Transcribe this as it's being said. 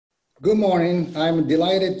Good morning. I'm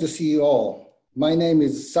delighted to see you all. My name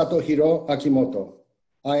is Satohiro Akimoto.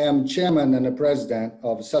 I am chairman and the president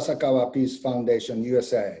of Sasakawa Peace Foundation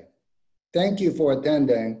USA. Thank you for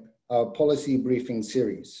attending our policy briefing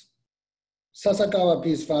series. Sasakawa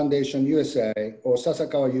Peace Foundation USA, or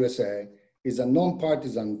Sasakawa USA, is a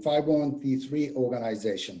non-partisan 501c3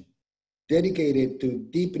 organization dedicated to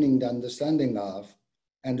deepening the understanding of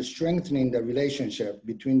and strengthening the relationship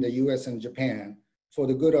between the US and Japan for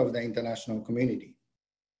the good of the international community.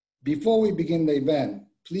 Before we begin the event,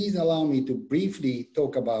 please allow me to briefly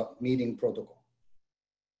talk about meeting protocol.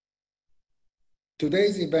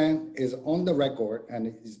 Today's event is on the record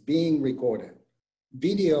and is being recorded.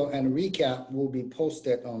 Video and recap will be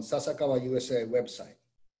posted on Sasakawa USA website.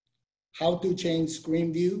 How to change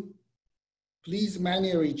screen view? Please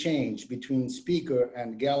manually change between speaker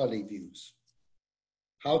and gallery views.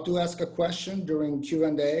 How to ask a question during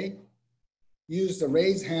Q&A? Use the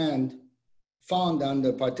raise hand found on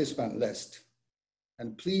the participant list.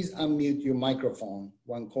 And please unmute your microphone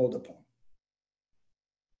when called upon.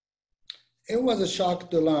 It was a shock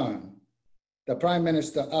to learn that Prime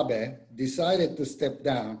Minister Abe decided to step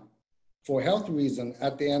down for health reasons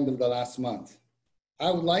at the end of the last month. I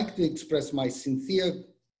would like to express my sincere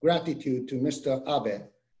gratitude to Mr. Abe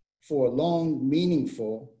for a long,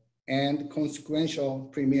 meaningful, and consequential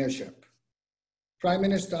premiership. Prime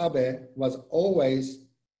Minister Abe was always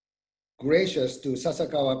gracious to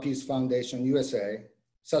Sasakawa Peace Foundation USA,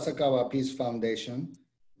 Sasakawa Peace Foundation,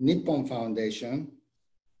 Nippon Foundation.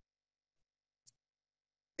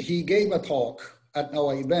 He gave a talk at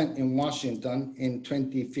our event in Washington in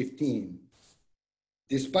 2015.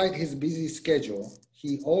 Despite his busy schedule,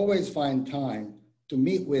 he always finds time to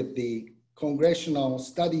meet with the Congressional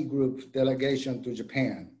Study Group delegation to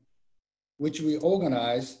Japan, which we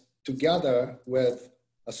organize together with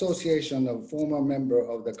Association of Former Member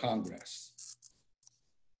of the Congress.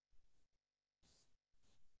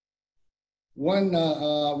 When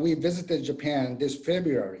we visited Japan this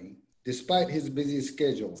February, despite his busy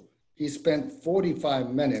schedule, he spent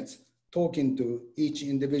 45 minutes talking to each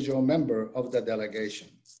individual member of the delegation.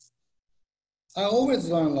 I always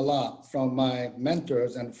learn a lot from my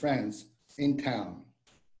mentors and friends in town.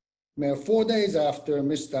 Mere 4 days after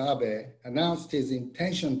Mr. Abe announced his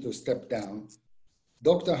intention to step down,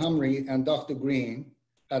 Dr. Hamri and Dr. Green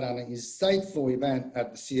had an insightful event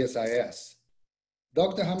at the CSIS.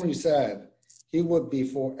 Dr. Hamri said he would be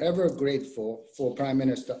forever grateful for Prime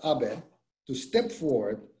Minister Abe to step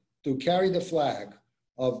forward to carry the flag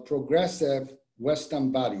of progressive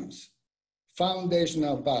Western values,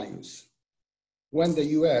 foundational values, when the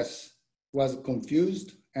US was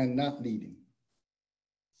confused and not leading.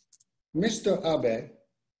 Mr. Abe,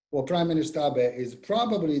 or Prime Minister Abe, is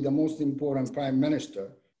probably the most important prime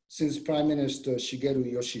minister since Prime Minister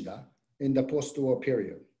Shigeru Yoshida in the post-war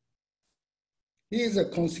period. He is a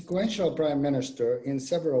consequential prime minister in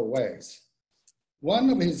several ways. One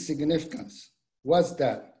of his significance was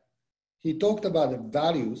that he talked about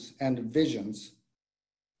values and visions,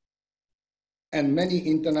 and many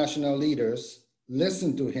international leaders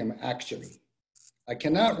listened to him actually. I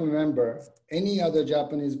cannot remember any other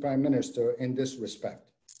Japanese prime minister in this respect.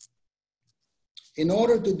 In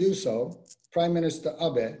order to do so, Prime Minister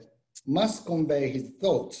Abe must convey his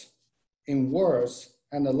thoughts in words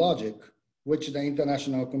and a logic which the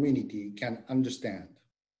international community can understand.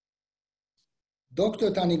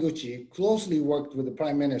 Dr. Taniguchi closely worked with the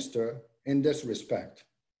Prime Minister in this respect.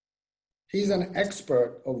 He's an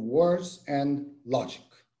expert of words and logic.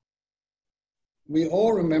 We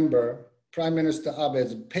all remember Prime Minister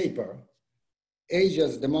Abe's paper,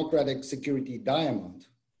 Asia's Democratic Security Diamond,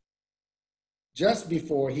 just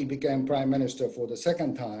before he became Prime Minister for the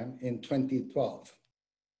second time in 2012.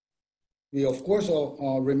 We of course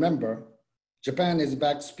all remember Japan is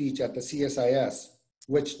Back speech at the CSIS,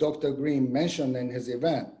 which Dr. Green mentioned in his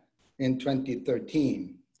event in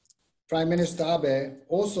 2013. Prime Minister Abe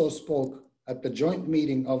also spoke at the joint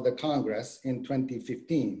meeting of the Congress in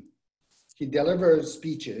 2015. He delivered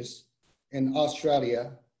speeches in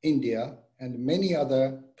Australia, India, and many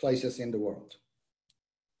other places in the world.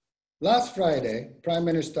 Last Friday, Prime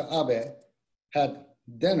Minister Abe had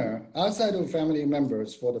dinner outside of family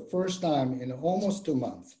members for the first time in almost 2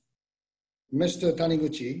 months. Mr.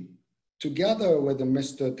 Taniguchi, together with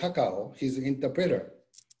Mr. Takao, his interpreter,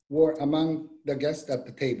 were among the guests at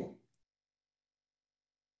the table.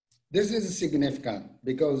 This is significant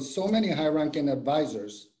because so many high-ranking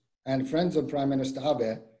advisors and friends of Prime Minister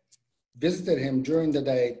Abe visited him during the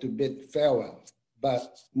day to bid farewell,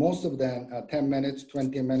 but most of them are 10 minutes,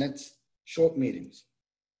 20 minutes, short meetings.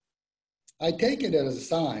 I take it as a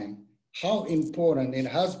sign how important it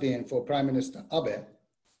has been for Prime Minister Abe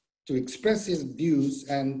to express his views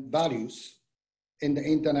and values in the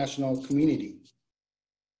international community.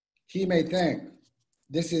 He may think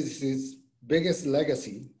this is his biggest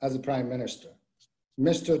legacy as a Prime Minister.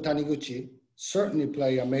 Mr. Taniguchi certainly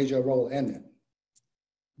played a major role in it.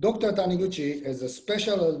 Dr. Taniguchi is a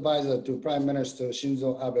special advisor to Prime Minister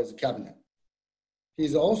Shinzo Abe's cabinet.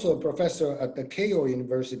 He's also a professor at the Keio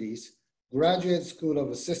University's Graduate School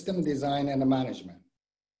of System Design and Management.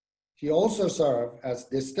 He also served as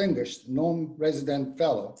Distinguished Non-Resident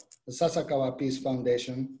Fellow of Sasakawa Peace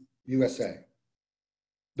Foundation, USA.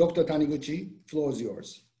 Dr. Taniguchi, floor is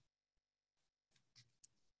yours.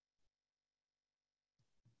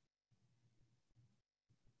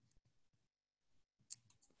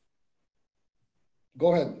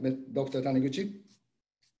 Go ahead, Dr. Taniguchi.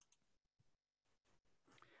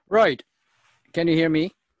 Right. Can you hear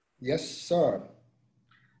me? Yes, sir.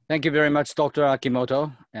 Thank you very much, Dr.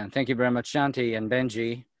 Akimoto, and thank you very much, Shanti and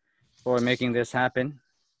Benji, for making this happen.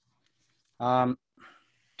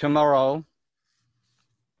 Tomorrow,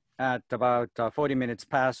 at about 40 minutes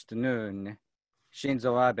past noon,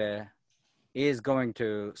 Shinzo Abe is going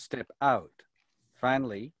to step out,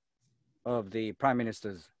 finally, of the Prime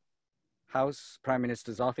Minister's house, Prime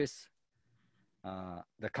Minister's office,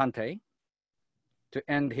 the Kante, to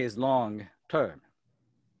end his long term.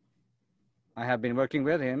 I have been working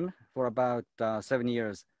with him for about 7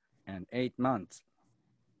 years and 8 months.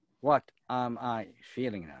 What am I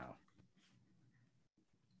feeling now?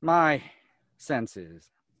 My sense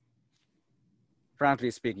is,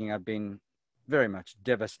 frankly speaking, I've been very much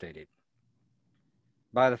devastated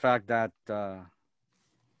by the fact that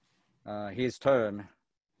his term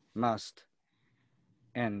must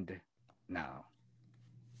end now.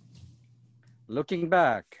 Looking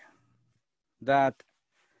back, that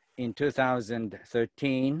in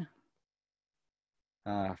 2013,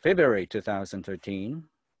 February 2013,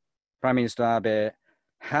 Prime Minister Abe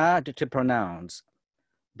had to pronounce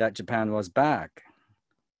that Japan was back,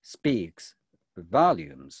 speaks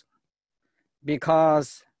volumes,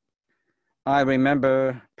 because I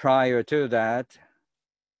remember prior to that,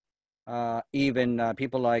 even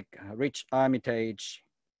people like Rich Armitage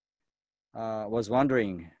was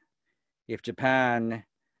wondering if Japan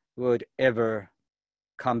would ever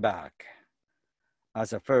come back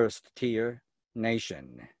as a first-tier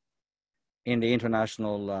nation in the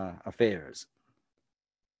international affairs.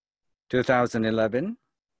 2011,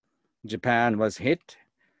 Japan was hit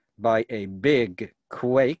by a big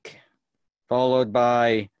quake, followed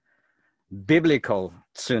by biblical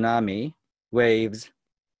tsunami waves,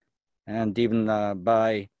 and even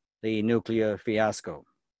by the nuclear fiasco.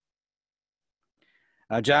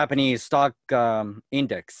 A Japanese stock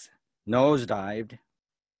index nosedived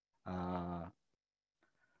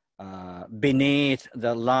beneath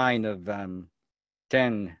the line of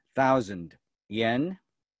 10,000 yen.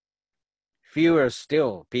 Fewer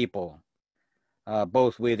still people,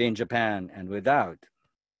 both within Japan and without,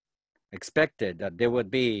 expected that there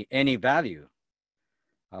would be any value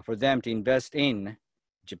for them to invest in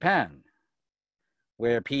Japan,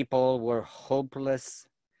 where people were hopeless,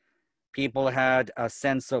 people had a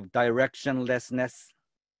sense of directionlessness,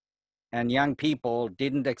 and young people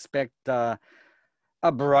didn't expect a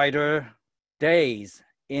brighter days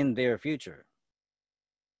in their future.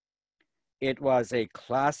 It was a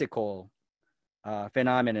classical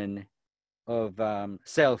phenomenon of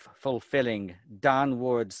self-fulfilling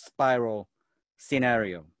downward spiral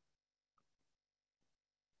scenario.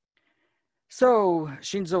 So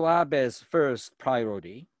Shinzo Abe's first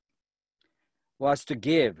priority was to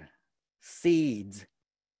give seeds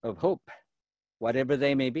of hope, whatever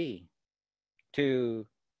they may be, to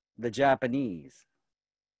the Japanese,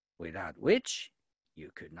 without which you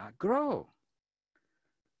could not grow.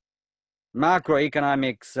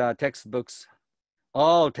 Macroeconomics textbooks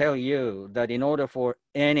all tell you that in order for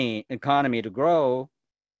any economy to grow,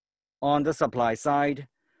 on the supply side,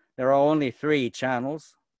 there are only 3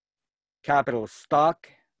 channels: capital stock,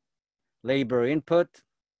 labor input,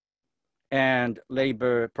 and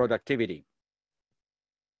labor productivity.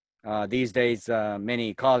 These days,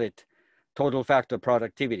 many call it total factor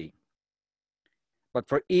productivity. But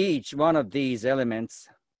for each one of these elements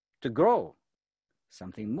to grow,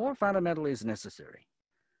 something more fundamental is necessary.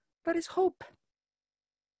 That is hope.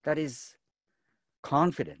 That is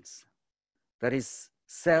confidence. That is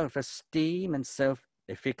self-esteem and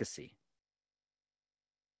self-efficacy.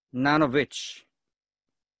 None of which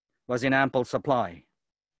was in ample supply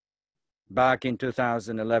back in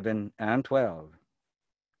 2011 and 12.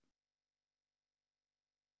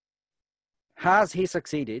 Has he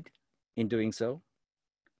succeeded in doing so?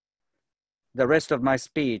 the rest of my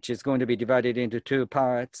speech is going to be divided into two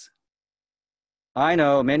parts. I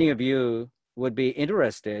know many of you would be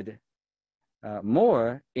interested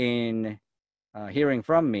more in hearing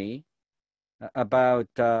from me about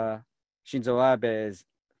Shinzo Abe's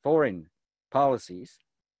foreign policies,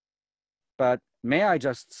 but may I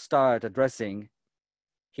just start addressing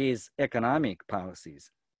his economic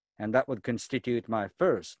policies, and that would constitute my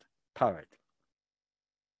first part.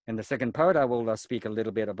 In the second part, I will speak a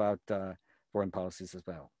little bit about foreign policies as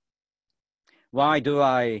well. Why do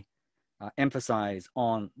I emphasize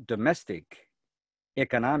on domestic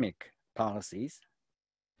economic policies?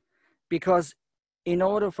 Because in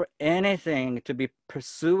order for anything to be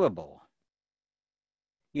pursuable,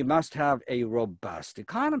 you must have a robust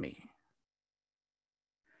economy.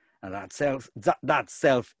 And that's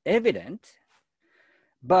self-evident,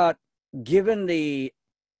 but given the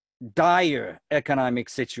dire economic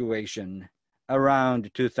situation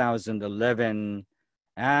around 2011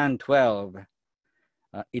 and 12,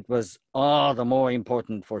 it was all the more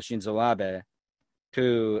important for Shinzo Abe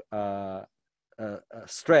to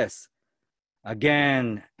stress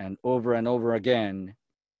again and over again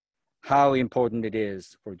how important it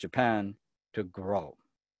is for Japan to grow.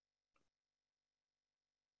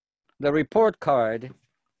 The report card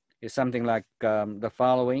is something like the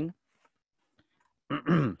following.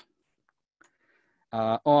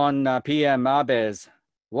 On PM Abe's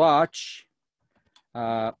watch,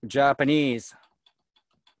 Japanese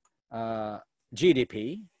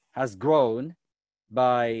GDP has grown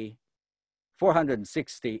by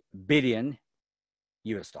 460 billion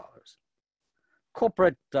US dollars.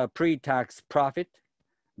 Corporate pre-tax profit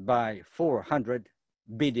by 400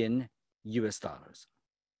 billion US dollars.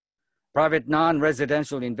 Private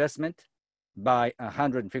non-residential investment by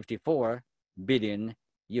 154 billion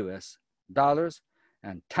US dollars,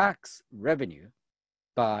 and tax revenue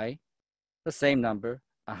by the same number,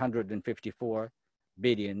 154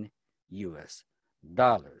 billion US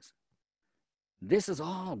dollars. This has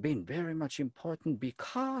all been very much important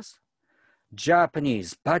because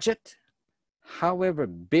Japanese budget, however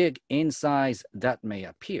big in size that may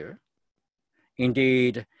appear,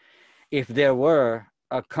 indeed, if there were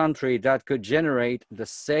a country that could generate the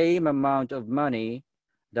same amount of money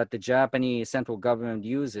that the Japanese central government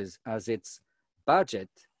uses as its budget,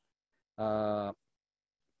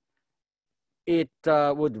 it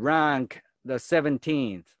would rank the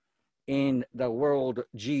 17th in the world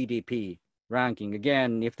GDP ranking.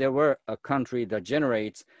 Again, if there were a country that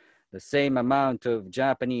generates the same amount of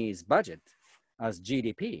Japanese budget as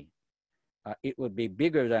GDP, it would be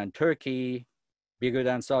bigger than Turkey, bigger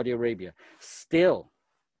than Saudi Arabia. Still,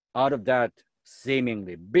 out of that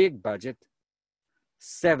seemingly big budget,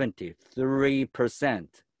 73%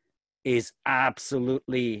 is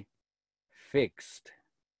absolutely fixed.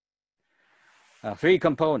 Three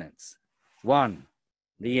components. One,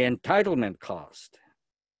 the entitlement cost,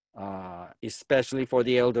 especially for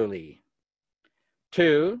the elderly.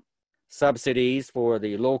 Two, subsidies for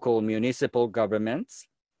the local municipal governments.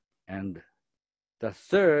 And the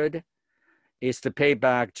third is to pay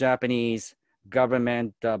back Japanese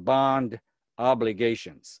government bond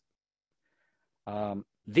obligations.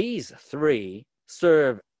 These three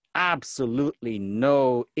serve absolutely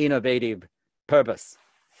no innovative purpose.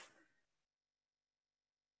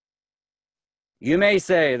 You may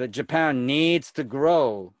say that Japan needs to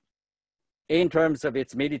grow in terms of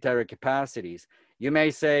its military capacities. You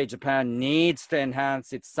may say Japan needs to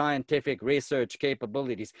enhance its scientific research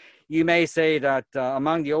capabilities. You may say that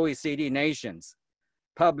among the OECD nations,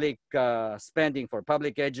 public spending for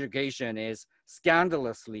public education is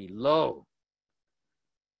scandalously low.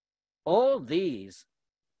 All these,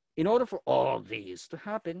 in order for all these to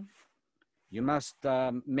happen, you must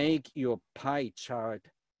make your pie chart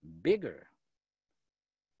bigger,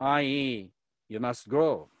 i.e., you must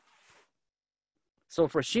grow. So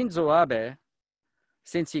for Shinzo Abe,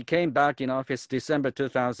 since he came back in office December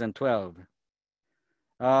 2012,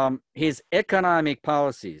 his economic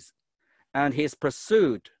policies and his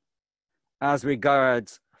pursuit as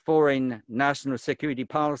regards foreign national security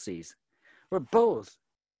policies were both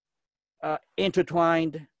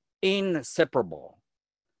intertwined, inseparable.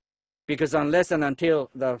 Because unless and until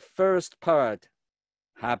the first part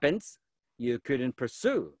happens, you couldn't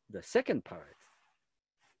pursue the second part.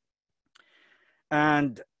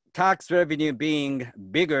 And tax revenue being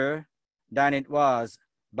bigger than it was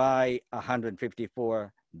by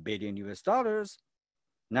 154 billion US dollars,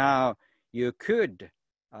 now you could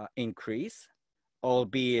increase,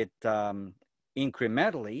 albeit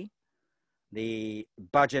incrementally, the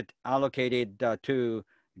budget allocated to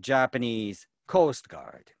Japanese Coast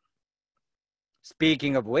Guard.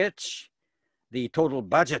 Speaking of which, the total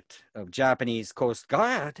budget of Japanese Coast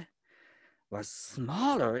Guard was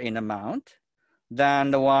smaller in amount than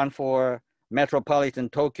the one for Metropolitan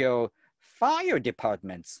Tokyo Fire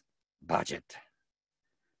Department's budget,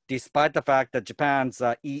 despite the fact that Japan's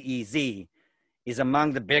EEZ is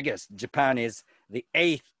among the biggest. Japan is the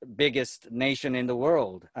 8th biggest nation in the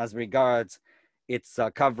world as regards its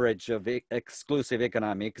coverage of exclusive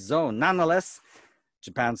economic zone. Nonetheless,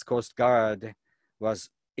 Japan's Coast Guard was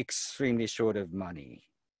extremely short of money.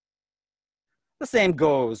 The same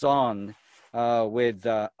goes on with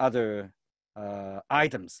other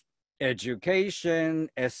items, education,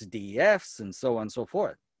 SDFs, and so on and so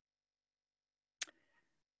forth.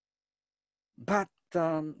 But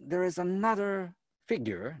there is another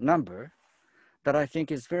number, that I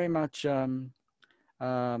think is very much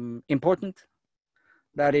important.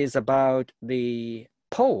 That is about the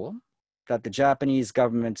poll that the Japanese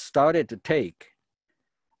government started to take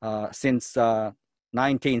since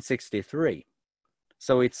 1963.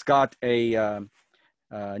 So it's got a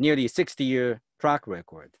nearly 60-year track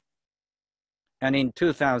record. And in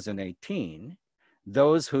 2018,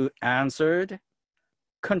 those who answered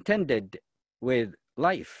contended with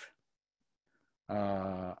life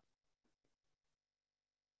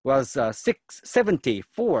was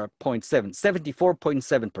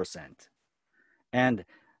 74.7%. And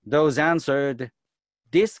those answered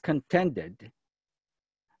discontented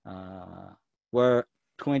were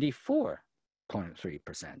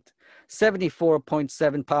 24.3%.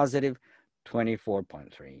 74.7 positive,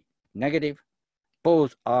 24.3 negative.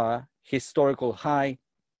 Both are historical high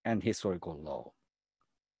and historical low.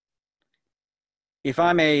 If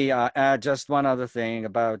I may add just one other thing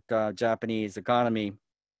about Japanese economy.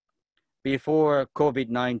 Before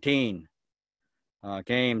COVID-19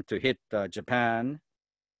 came to hit Japan,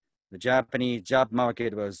 the Japanese job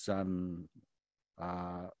market was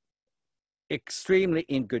extremely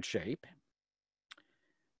in good shape.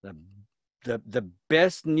 The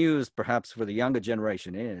best news perhaps for the younger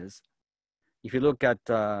generation is, if you look at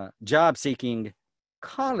job-seeking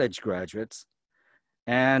college graduates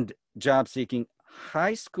and job-seeking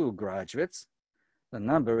high school graduates, the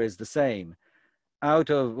number is the same.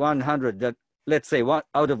 Out of 100, let's say out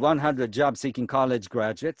of 100 job-seeking college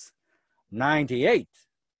graduates, 98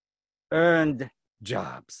 earned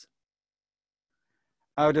jobs.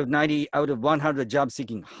 Out of 100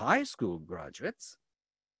 job-seeking high school graduates,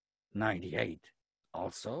 98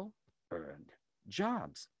 also earned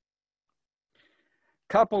jobs.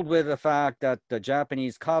 Coupled with the fact that the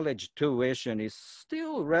Japanese college tuition is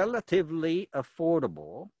still relatively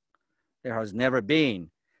affordable, there has never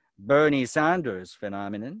been Bernie Sanders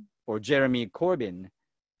phenomenon or Jeremy Corbyn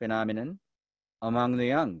phenomenon among the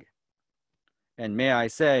young. And may I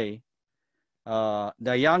say, the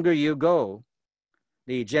younger you go,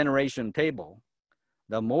 the generation table,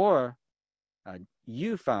 the more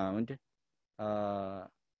you found who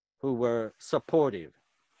were supportive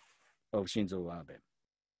of Shinzo Abe.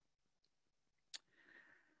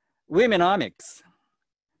 Womenomics.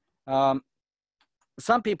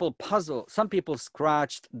 Some people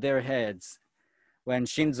scratched their heads when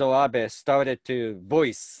Shinzo Abe started to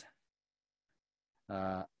voice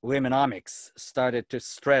womenomics, started to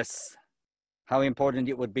stress how important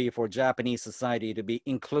it would be for Japanese society to be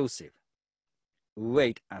inclusive.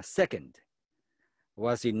 Wait a second.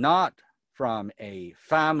 Was he not from a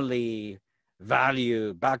family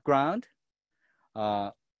value background?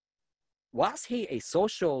 Was he a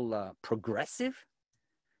social progressive?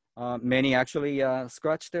 Many actually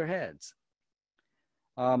scratched their heads.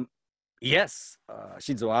 Yes,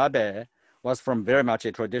 Shinzo Abe was from very much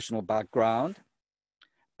a traditional background,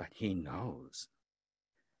 but he knows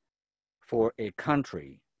for a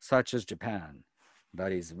country such as Japan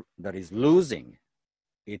that is losing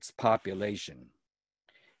its population,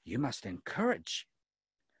 you must encourage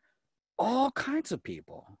all kinds of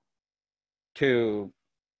people to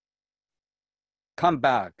come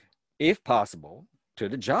back, if possible, to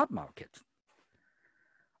the job market.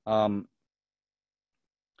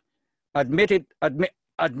 Admittedly,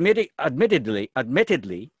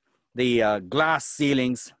 the glass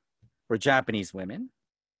ceilings for Japanese women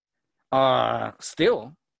are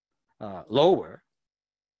still lower,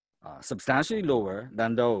 substantially lower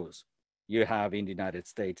than those you have in the United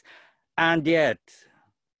States. And yet,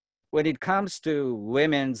 when it comes to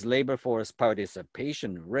women's labor force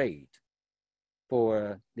participation rate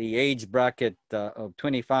for the age bracket of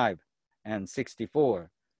 25 and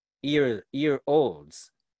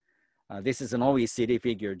 64-year-olds, this is an OECD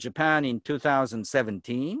figure. Japan in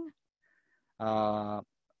 2017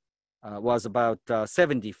 was about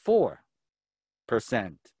 74%.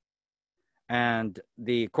 And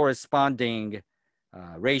the corresponding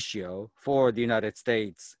ratio for the United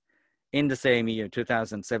States in the same year,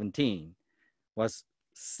 2017, was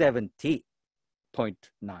 70.9,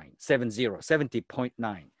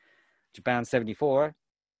 70.9. Japan 74,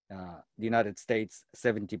 the United States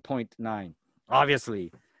 70.9.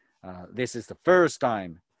 Obviously, this is the first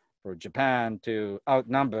time for Japan to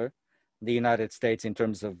outnumber the United States in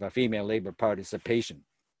terms of female labor participation.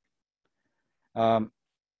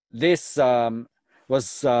 This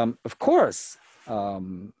was, of course,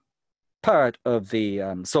 part of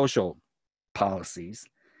the social policies,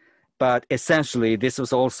 but essentially this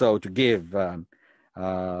was also to give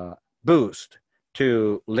boost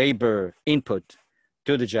to labor input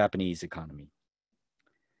to the Japanese economy.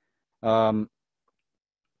 I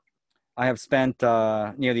have spent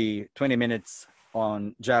nearly 20 minutes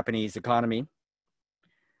on Japanese economy.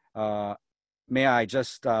 May I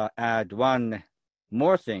just add one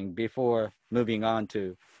more thing before moving on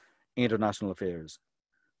to international affairs?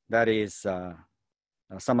 That is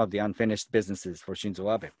some of the unfinished businesses for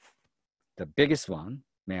Shinzo Abe. The biggest one,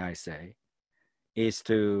 may I say, is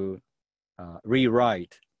to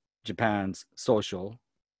rewrite Japan's social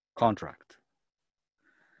contract.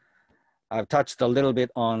 I've touched a little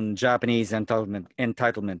bit on Japanese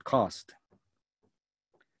entitlement cost.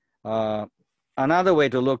 Another way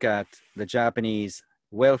to look at the Japanese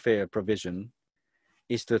welfare provision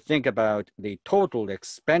is to think about the total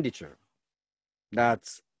expenditure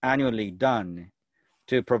that's annually done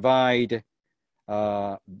to provide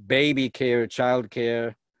baby care, child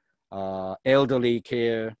care, elderly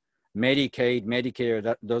care, Medicaid,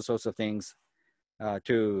 Medicare, those sorts of things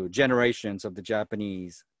to generations of the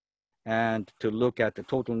Japanese, and to look at the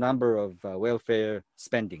total number of welfare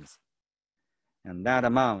spendings. And that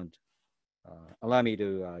amount, allow me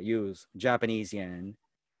to use Japanese yen,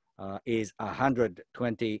 is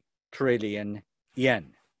 120 trillion yen.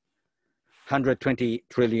 120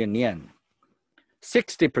 trillion yen.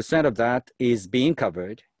 60% of that is being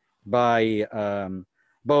covered by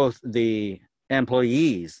both the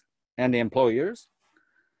employees and the employers,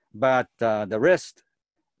 but the rest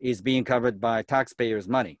is being covered by taxpayers'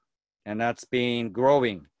 money, and that's been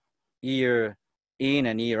growing year in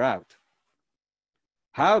and year out.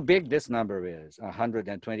 How big this number is,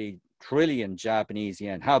 120 trillion Japanese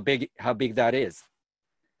yen, how big that is?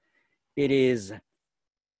 It is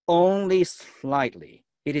only slightly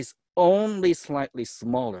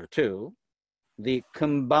smaller to the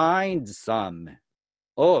combined sum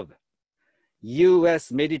of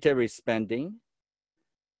US military spending,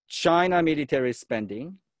 China military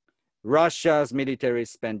spending, Russia's military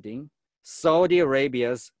spending, Saudi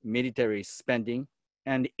Arabia's military spending,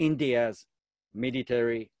 and India's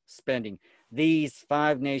military spending. These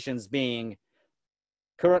five nations being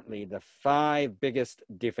currently the five biggest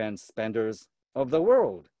defense spenders of the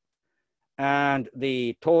world. And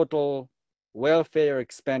the total welfare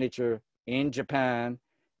expenditure in Japan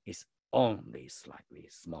is only slightly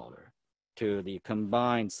smaller to the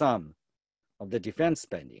combined sum of the defense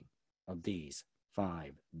spending of these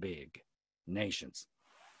five big nations.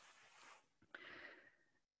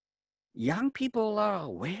 Young people are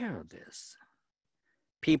aware of this.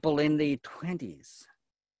 People in the 20s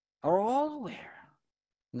are all aware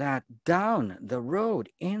that down the road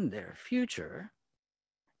in their future,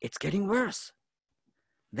 it's getting worse.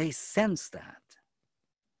 They sense that.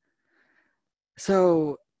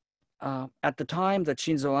 So at the time that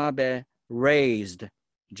Shinzo Abe raised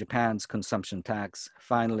Japan's consumption tax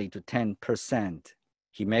finally to 10%,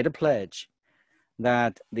 he made a pledge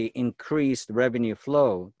that the increased revenue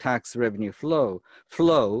flow, tax revenue flow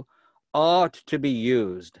ought to be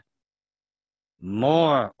used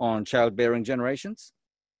more on childbearing generations,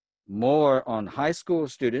 more on high school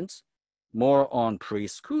students, more on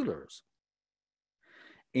preschoolers,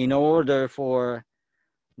 in order for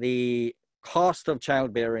the cost of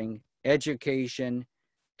childbearing, education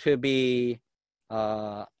to be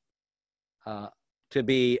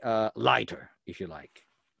lighter, if you like.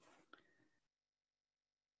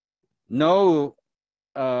 No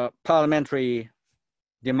parliamentary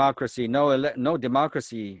democracy, no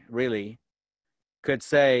democracy really could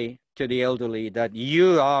say to the elderly that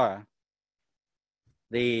you are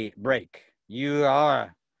the brake, you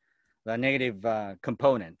are the negative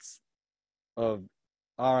components of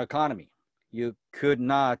our economy. You could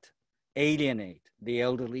not alienate the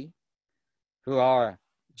elderly, who are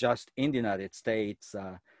just in the United States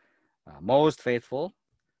most faithful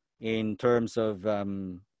in terms of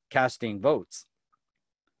casting votes.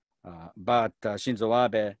 But Shinzo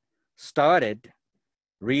Abe started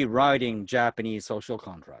rewriting Japanese social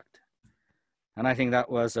contract. And I think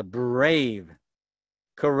that was a brave,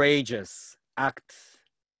 courageous act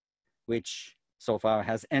which so far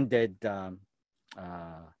has ended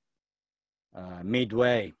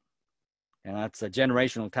midway. And that's a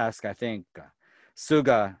generational task, I think.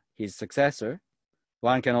 Suga, his successor,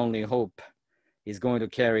 one can only hope is going to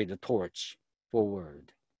carry the torch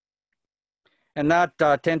forward. And that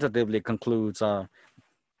tentatively concludes our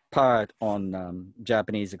part on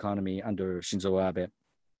Japanese economy under Shinzo Abe.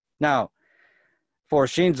 Now, for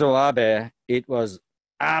Shinzo Abe, it was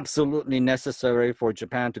absolutely necessary for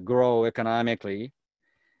Japan to grow economically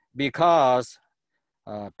because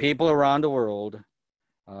people around the world,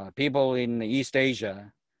 people in East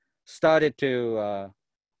Asia, started to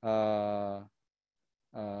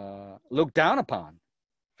look down upon,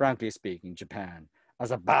 frankly speaking, Japan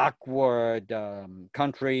as a backward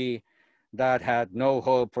country that had no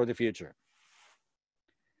hope for the future.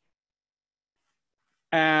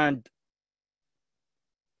 And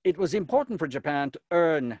it was important for Japan to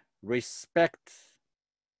earn respect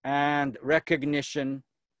and recognition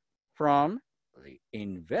from the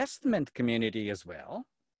investment community as well,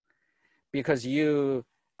 because you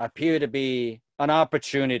appear to be an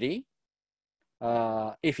opportunity.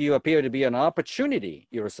 If you appear to be an opportunity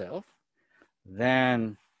yourself,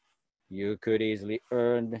 then you could easily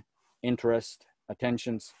earn interest,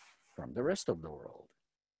 attentions from the rest of the world.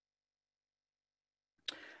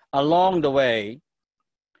 Along the way,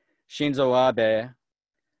 Shinzo Abe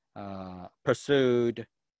pursued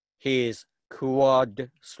his Quad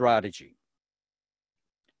strategy.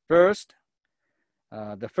 First,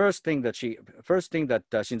 the first thing that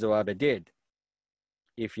Shinzo Abe did,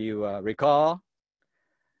 if you recall,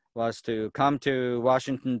 was to come to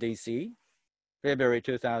Washington, D.C., February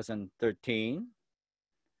 2013,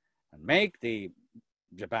 and make the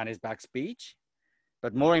Japan is Back speech,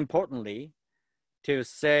 but more importantly, to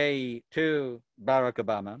say to Barack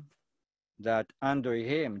Obama that under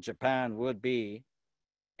him, Japan would be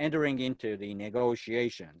entering into the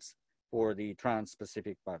negotiations for the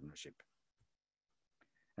Trans-Pacific Partnership.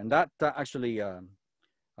 And that actually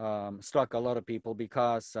struck a lot of people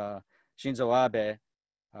because Shinzo Abe,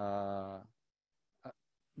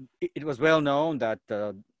 it was well known that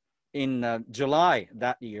in July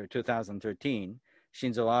that year, 2013,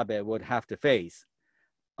 Shinzo Abe would have to face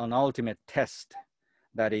an ultimate test,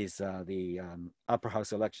 that is the upper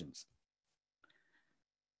house elections.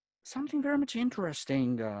 Something very much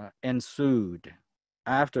interesting ensued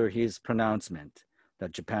after his pronouncement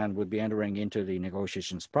that Japan would be entering into the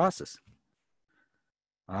negotiations process.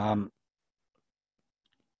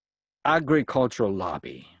 Agricultural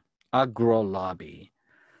lobby, agro-lobby,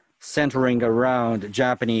 centering around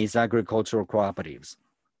Japanese agricultural cooperatives,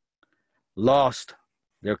 lost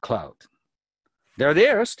their clout. They're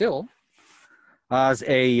there still as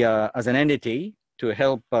an entity to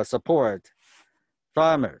help support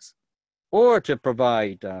farmers or to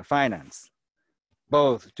provide finance,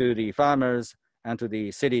 both to the farmers and to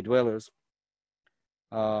the city dwellers.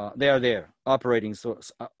 They are there operating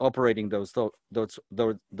those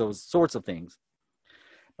sorts of things.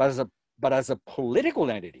 But as a political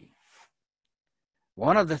entity,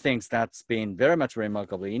 one of the things that's been very much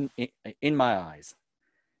remarkable in my eyes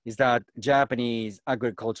is that Japanese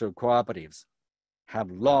agricultural cooperatives have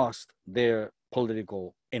lost their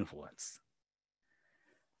political influence.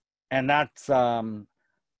 And that's a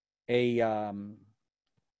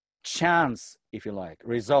chance, if you like,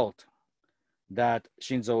 result that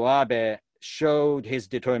Shinzo Abe showed his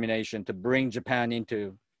determination to bring Japan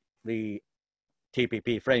into the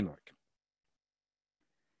TPP framework.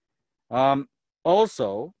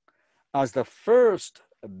 Also, as the first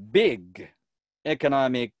big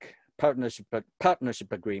economic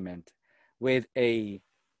partnership agreement with a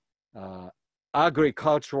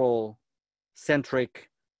agricultural-centric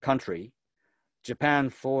country, Japan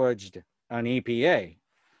forged an EPA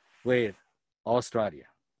with Australia.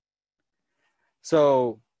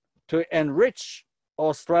 So to enrich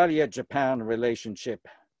Australia-Japan relationship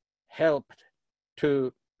helped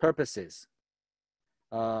two purposes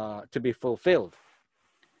to be fulfilled.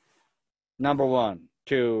 Number one,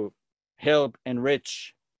 to help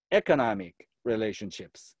enrich economic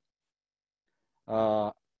relationships.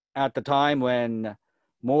 At the time when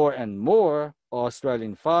more and more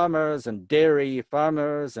Australian farmers and dairy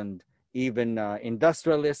farmers and even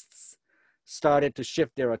industrialists started to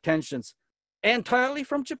shift their attentions entirely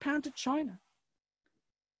from Japan to China.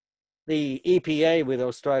 The EPA with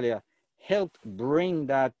Australia helped bring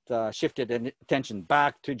that shifted attention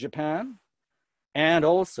back to Japan. And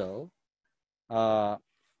also,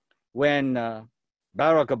 when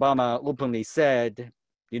Barack Obama openly said the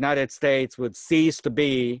United States would cease to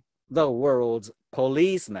be the world's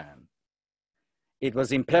policeman, it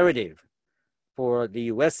was imperative for the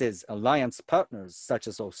US's alliance partners, such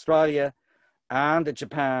as Australia and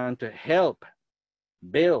Japan, to help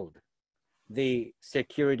build the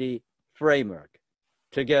security framework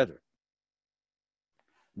together.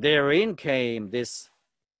 Therein came this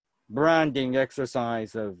branding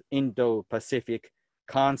exercise of Indo-Pacific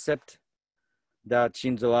concept that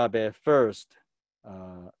Shinzo Abe first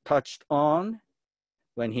touched on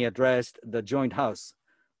when he addressed the joint house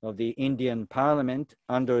of the Indian Parliament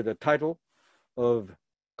under the title of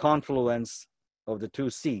Confluence of the Two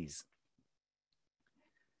Seas.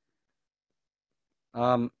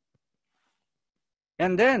 And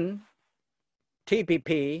then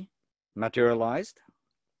TPP materialized.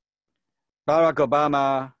 Barack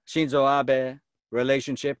Obama, Shinzo Abe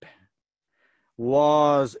relationship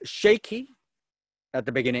was shaky at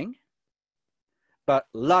the beginning, but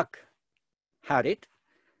luck had it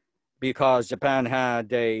because Japan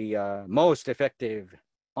had a most effective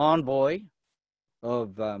envoy of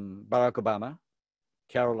Barack Obama,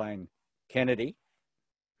 Caroline Kennedy,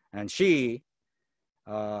 and she,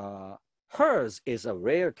 hers is a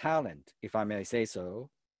rare talent, if I may say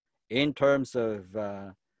so, in terms of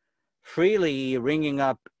freely ringing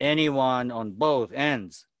up anyone on both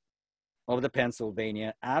ends of the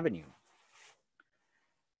Pennsylvania Avenue.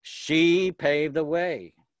 She paved the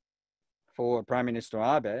way for Prime Minister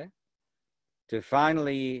Abe to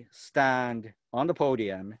finally stand on the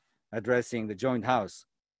podium addressing the joint house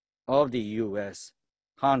of the US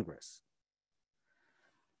Congress.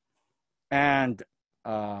 And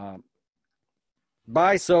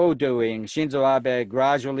by so doing, Shinzo Abe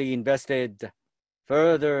gradually invested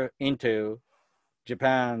further into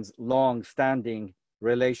Japan's long-standing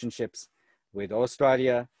relationships with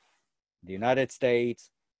Australia, the United States,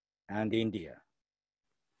 and India,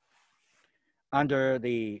 under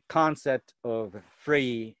the concept of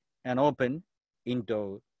free and open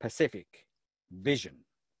Indo-Pacific vision.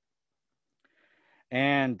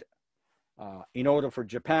 And in order for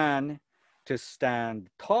Japan to stand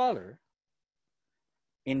taller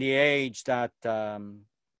in the age that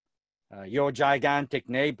your gigantic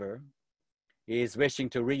neighbor is wishing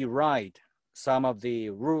to rewrite some of the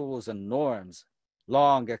rules and norms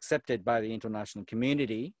long accepted by the international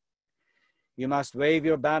community, you must wave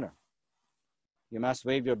your banner. You must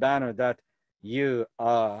wave your banner that you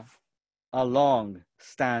are a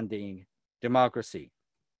long-standing democracy.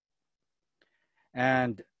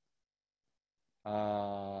 And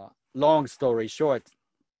long story short,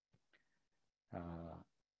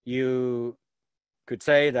 you could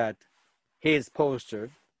say that his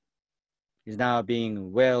poster is now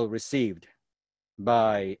being well received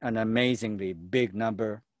by an amazingly big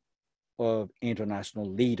number of international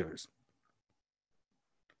leaders.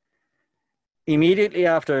 Immediately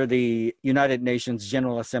after the United Nations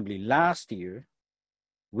General Assembly last year,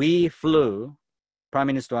 we flew, Prime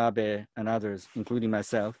Minister Abe and others, including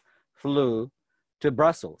myself, flew to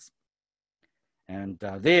Brussels. And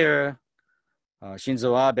there,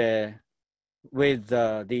 Shinzo Abe, with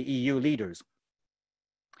the EU leaders,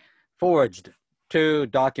 forged two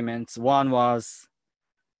documents. One was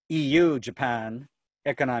EU-Japan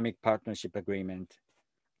Economic Partnership Agreement,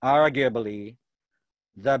 arguably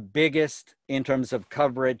the biggest in terms of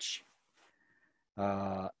coverage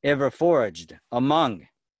ever forged among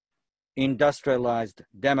industrialized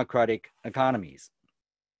democratic economies.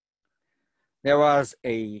 There was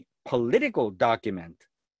a political document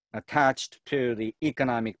attached to the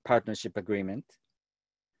Economic Partnership Agreement,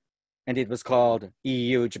 and it was called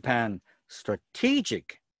EU-Japan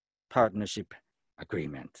Strategic Partnership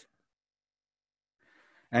Agreement.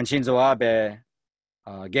 And Shinzo Abe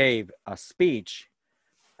gave a speech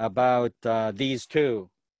about these two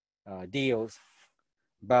deals,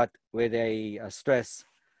 but with a stress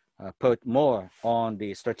put more on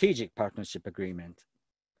the Strategic Partnership Agreement,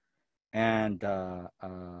 and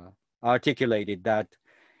articulated that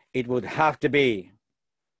it would have to be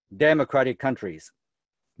democratic countries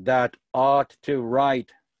that ought to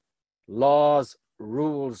write laws,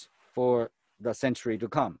 rules for the century to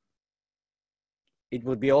come. It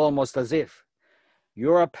would be almost as if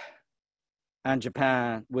Europe and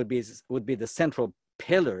Japan would be the central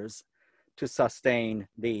pillars to sustain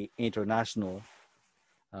the international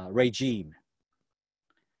regime.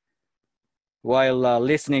 While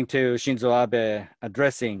listening to Shinzo Abe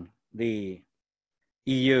addressing the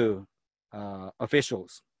EU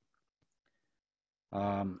officials,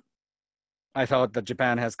 I thought that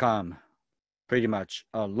Japan has come pretty much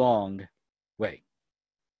a long way.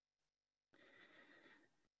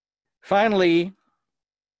 Finally,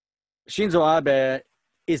 Shinzo Abe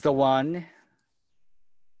is the one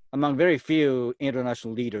among very few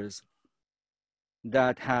international leaders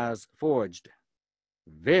that has forged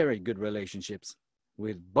very good relationships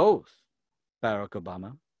with both Barack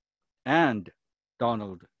Obama and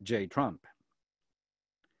Donald J. Trump.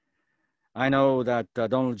 I know that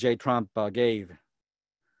Donald J. Trump gave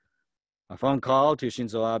a phone call to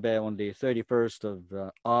Shinzo Abe on the 31st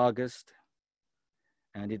of August,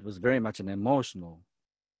 and it was very much an emotional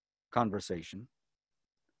conversation.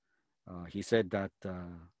 He said that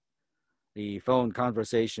the phone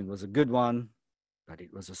conversation was a good one, but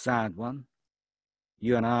it was a sad one.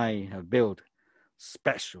 You and I have built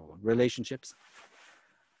special relationships.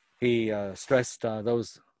 He stressed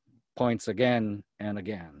those points again and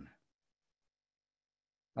again.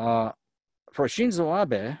 For Shinzo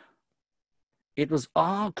Abe, it was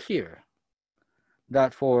all clear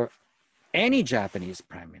that for any Japanese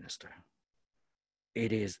prime minister,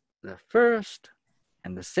 it is the first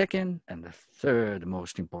and the second and the third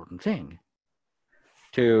most important thing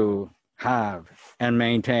to have and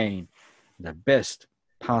maintain the best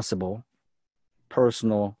possible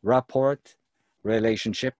personal rapport,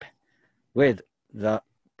 relationship with the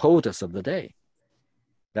POTUS of the day.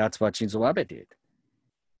 That's what Shinzo Abe did.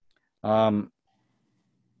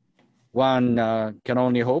 One can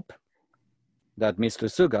only hope that Mr.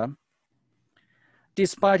 Suga,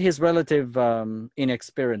 despite his relative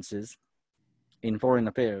inexperiences in foreign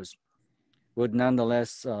affairs, would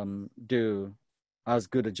nonetheless do as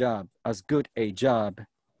good a job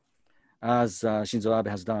as Shinzo Abe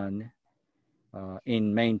has done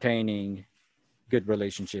in maintaining good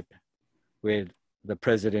relationship with the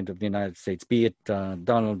President of the United States, be it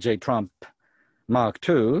Donald J. Trump Mark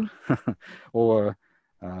II or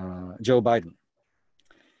Joe Biden.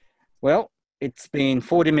 Well, it's been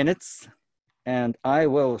 40 minutes, and I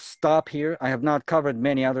will stop here. I have not covered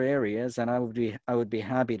many other areas, and I would be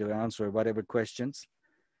happy to answer whatever questions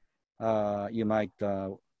you might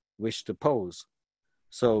wish to pose.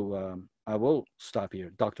 So I will stop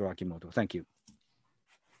here. Dr. Akimoto, thank you.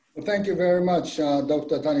 Well, thank you very much,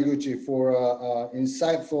 Dr. Taniguchi, for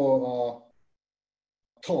insightful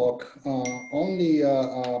talk. Only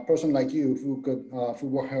a person like you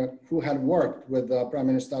who had worked with Prime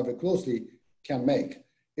Minister Abe closely can make.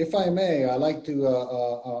 If I may, I'd like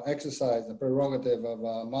to exercise the prerogative of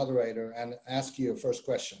a moderator and ask you a first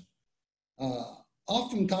question.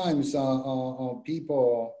 Oftentimes,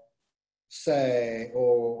 people say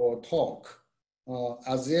or talk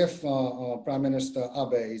as if Prime Minister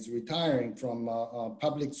Abe is retiring from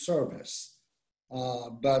public service.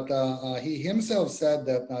 But he himself said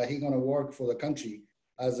that he's going to work for the country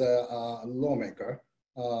as a lawmaker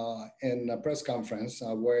in a press conference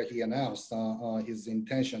where he announced his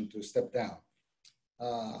intention to step down.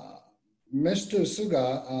 Mr.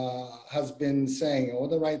 Suga has been saying all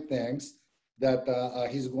the right things, that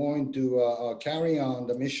he's going to carry on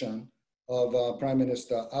the mission of Prime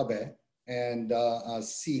Minister Abe and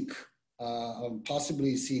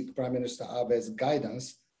possibly seek Prime Minister Abe's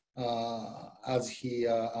guidance as he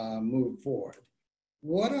moved forward.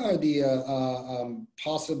 What are the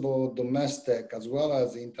possible domestic as well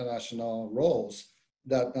as international roles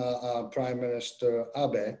that Prime Minister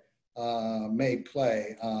Abe may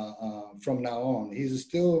play from now on? He's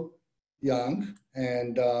still young,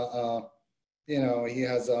 and he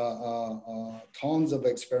has tons of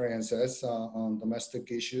experiences on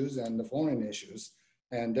domestic issues and the foreign issues.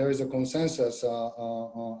 And there is a consensus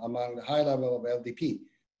among the high level of LDP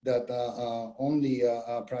that only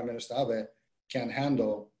Prime Minister Abe can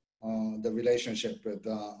handle the relationship with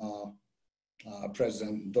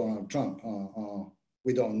President Donald Trump.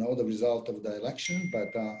 We don't know the result of the election,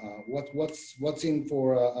 but what's in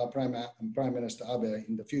for Prime Minister Abe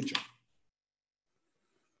in the future?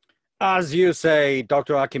 As you say,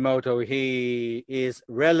 Dr. Akimoto, he is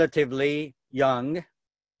relatively young.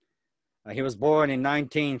 He was born in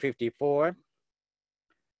 1954.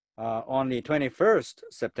 On the 21st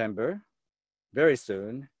September, very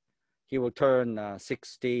soon, he will turn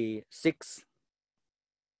 66.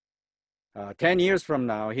 10 years from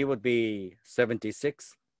now, he would be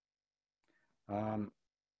 76.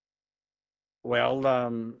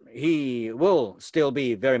 He will still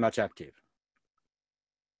be very much active.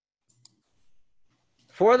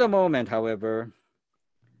 For the moment, however,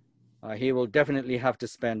 he will definitely have to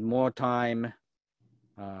spend more time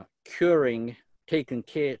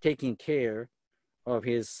taking care of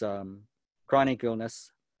his chronic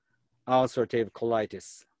illness, ulcerative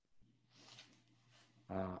colitis.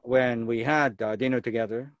 When we had dinner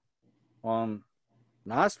together on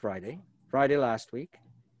Friday last week,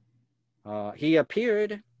 he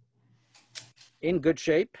appeared in good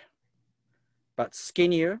shape, but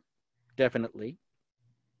skinnier, definitely.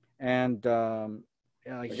 And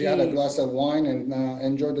he had a glass of wine and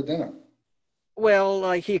enjoyed the dinner.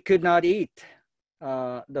 Well, he could not eat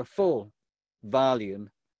the full volume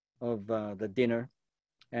of the dinner,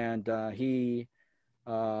 and he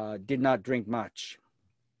did not drink much.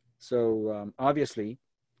 So obviously,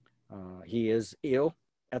 he is ill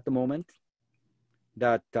at the moment.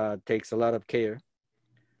 That takes a lot of care.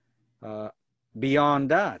 Beyond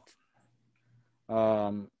that,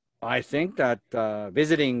 I think that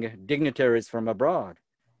visiting dignitaries from abroad,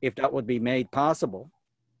 if that would be made possible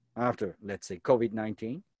after, let's say,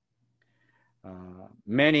 COVID-19,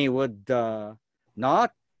 many would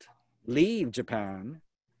not leave Japan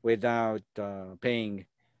without paying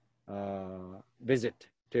visit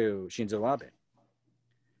to Shinzo Abe.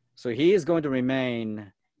 So he is going to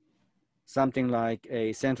remain something like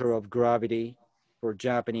a center of gravity for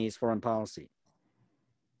Japanese foreign policy.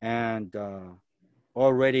 And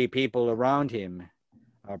already people around him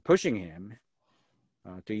are pushing him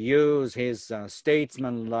to use his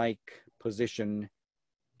statesman-like position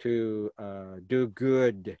to do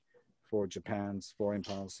good for Japan's foreign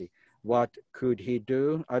policy. What could he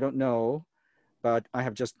do? I don't know, but I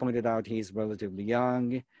have just pointed out he's relatively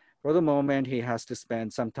young. For the moment, he has to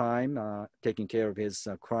spend some time taking care of his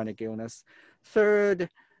chronic illness. Third,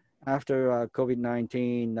 after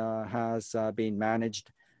COVID-19 has been managed,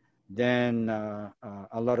 then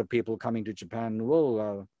a lot of people coming to Japan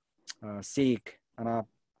will seek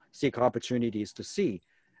opportunities to see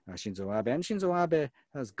Shinzo Abe. And Shinzo Abe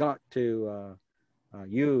has got to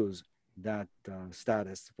use that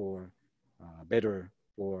status for better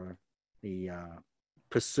for the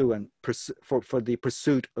for the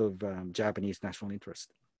pursuit of Japanese national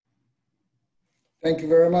interest. Thank you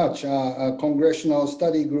very much. A Congressional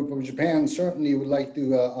Study Group of Japan certainly would like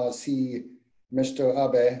to see Mr.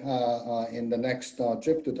 Abe in the next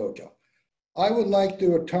trip to Tokyo. I would like to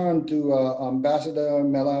return to Ambassador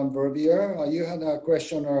Melan Vervier. You had a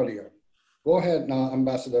question earlier. Go ahead now,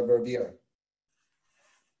 Ambassador Vervier.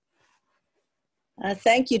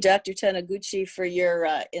 Thank you, Dr. Taniguchi, for your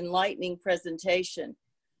enlightening presentation.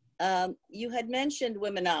 You had mentioned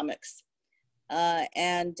womenomics,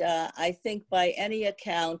 and I think by any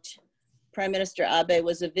account, Prime Minister Abe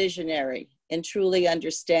was a visionary in truly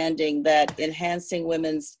understanding that enhancing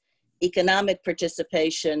women's economic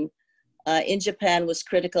participation in Japan was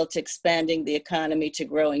critical to expanding the economy to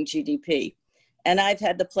growing GDP. And I've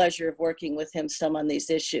had the pleasure of working with him some on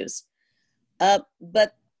these issues.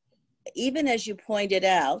 But even as you pointed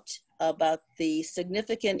out about the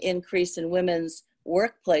significant increase in women's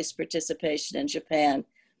workplace participation in Japan,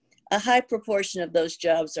 a high proportion of those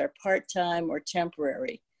jobs are part-time or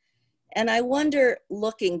temporary. And I wonder,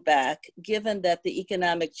 looking back, given that the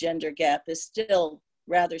economic gender gap is still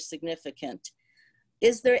rather significant,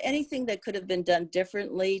 is there anything that could have been done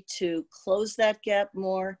differently to close that gap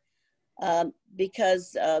more?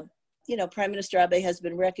 Because, you know, Prime Minister Abe has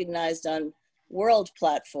been recognized on world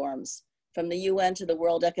platforms, from the UN to the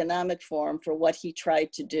World Economic Forum, for what he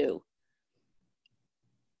tried to do.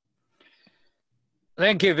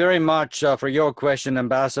 Thank you very much for your question,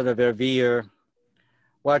 Ambassador Vervier.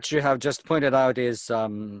 What you have just pointed out is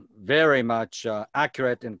very much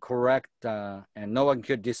accurate and correct, and no one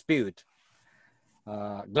could dispute.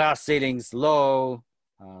 Glass ceilings low,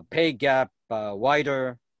 pay gap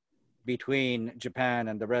wider between Japan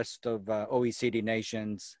and the rest of OECD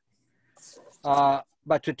nations.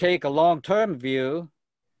 But to take a long-term view,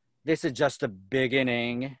 this is just a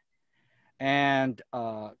beginning, and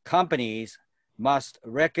companies must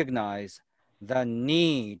recognize the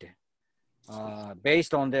need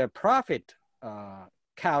based on their profit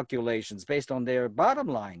calculations, based on their bottom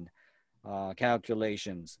line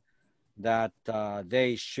calculations, that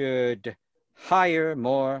they should hire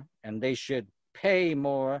more and they should pay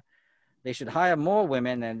more. They should hire more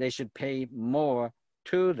women and they should pay more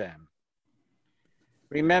to them.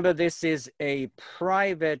 Remember, this is a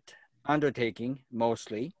private undertaking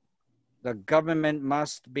mostly. The government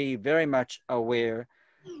must be very much aware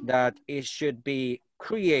that it should be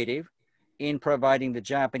creative in providing the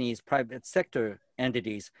Japanese private sector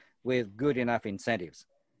entities with good enough incentives.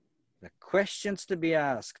 The questions to be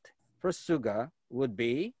asked for Suga would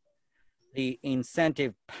be the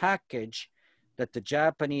incentive package that the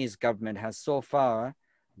Japanese government has so far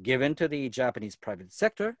given to the Japanese private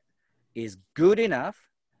sector is good enough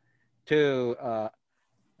to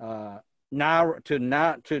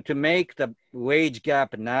make the wage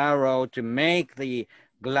gap narrow, to make the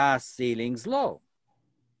glass ceilings low.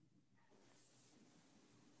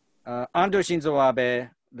 Under Shinzo Abe,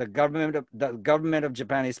 the government of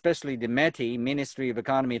Japan, especially the METI, Ministry of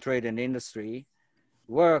Economy, Trade and Industry,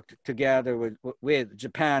 worked together with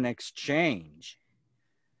Japan Exchange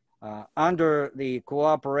under the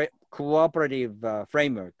cooperative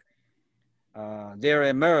framework, there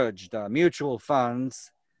emerged mutual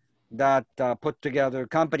funds that put together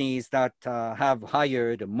companies that have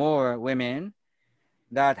hired more women,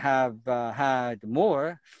 that have had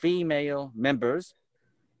more female members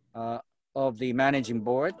of the managing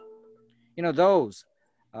board. You know, those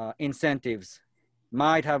incentives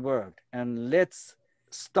might have worked, and let's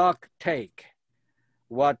stock take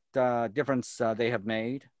what difference they have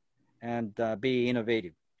made and be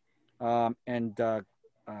innovative. And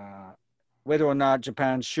whether or not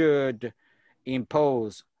Japan should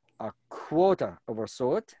impose a quota of a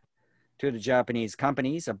sort to the Japanese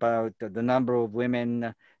companies about the number of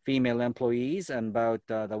women, female employees, and about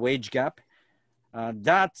the wage gap.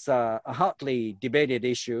 That's a hotly debated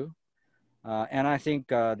issue. And I think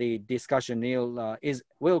the discussion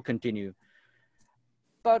will continue.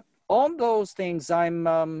 But on those things,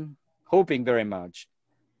 I'm hoping very much.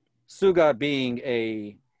 Suga being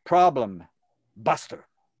a problem buster,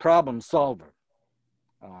 problem solver.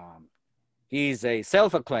 He's a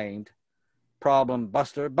self-acclaimed problem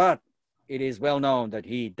buster, but it is well known that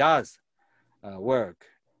he does work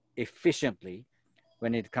efficiently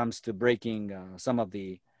when it comes to breaking some of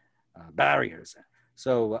the barriers.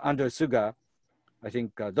 So under Suga, I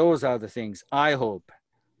think those are the things I hope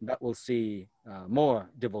that we'll see more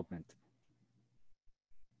development.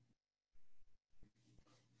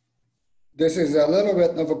 This is a little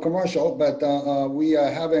bit of a commercial, but we are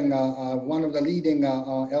having one of the leading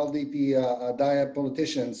LDP diet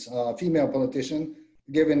politicians, female politician,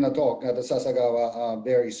 giving a talk at the Sasakawa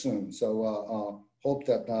very soon. So hope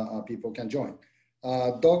that people can join.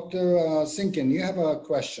 Dr. Sinkin, you have a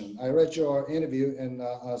question. I read your interview in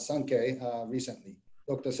Sankei recently.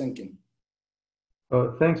 Dr. Sinkin.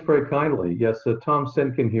 Thanks very kindly. Yes, Tom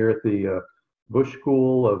Sinkin here at the Bush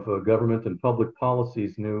School of Government and Public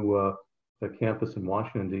Policy's new campus in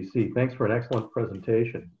Washington, D.C. Thanks for an excellent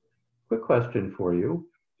presentation. Quick question for you.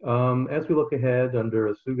 As we look ahead under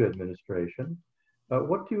a Suga administration,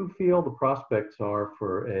 what do you feel the prospects are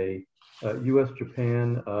for a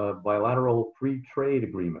U.S.-Japan bilateral free trade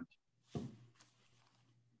agreement?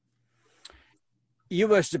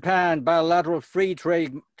 U.S.-Japan bilateral free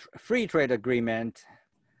trade agreement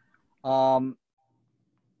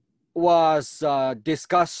was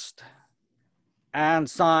discussed and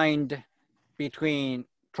signed between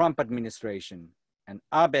Trump administration and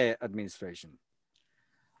Abe administration.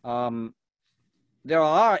 There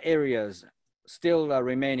are areas still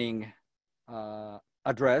remaining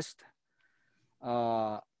addressed,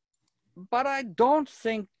 but I don't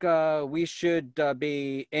think we should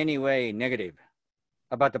be any way negative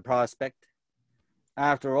about the prospect.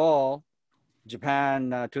 After all,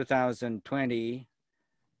 Japan 2020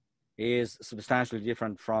 is substantially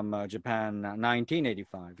different from Japan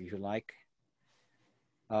 1985, if you like.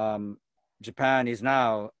 Japan is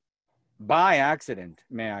now, by accident,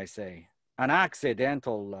 may I say, an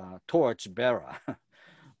accidental torch bearer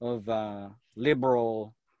of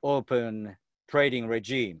liberal, open trading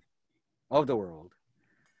regime of the world.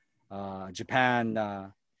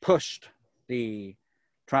 Japan pushed the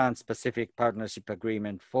Trans-Pacific Partnership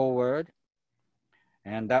Agreement forward,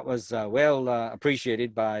 and that was well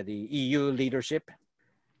appreciated by the EU leadership,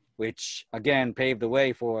 which again paved the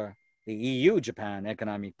way for the EU-Japan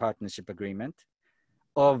Economic Partnership Agreement.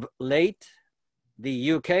 Of late,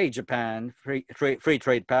 the UK-Japan Free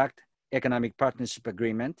Trade Pact Economic Partnership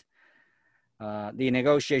Agreement, the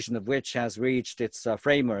negotiation of which has reached its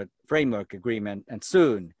framework agreement, and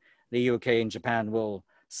soon the UK and Japan will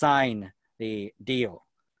sign the deal.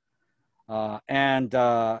 And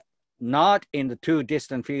not in the too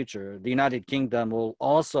distant future, the United Kingdom will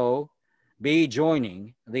also be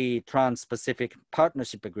joining the Trans-Pacific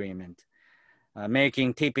Partnership Agreement,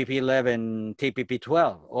 making TPP-11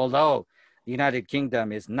 TPP-12, although the United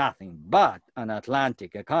Kingdom is nothing but an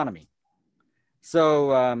Atlantic economy.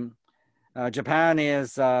 So Japan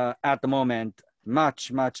is at the moment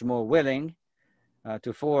much more willing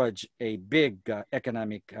to forge a big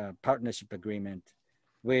economic partnership agreement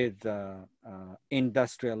with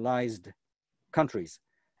industrialized countries,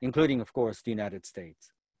 including, of course, the United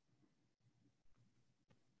States.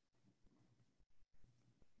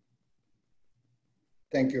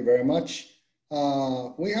 Thank you very much.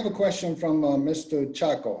 We have a question from Mr.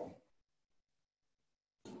 Chaco.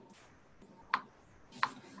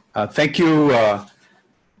 Thank you.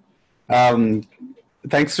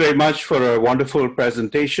 Thanks very much for a wonderful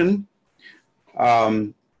presentation.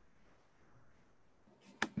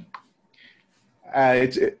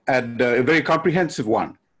 It's a very comprehensive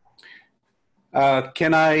one.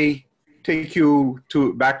 Can I take you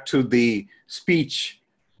back to the speech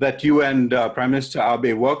that you and Prime Minister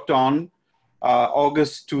Abe worked on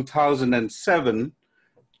August 2007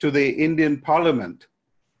 to the Indian Parliament.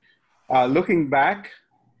 Looking back,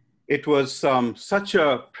 it was such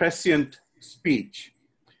a prescient speech.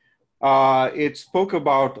 It spoke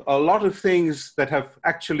about a lot of things that have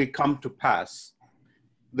actually come to pass.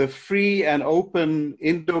 The free and open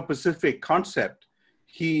Indo-Pacific concept,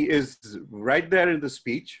 he is right there in the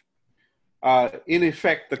speech. In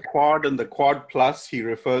effect, the Quad and the Quad Plus he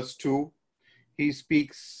refers to. He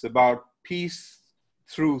speaks about peace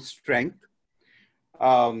through strength.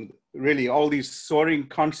 Really, all these soaring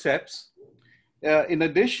concepts. In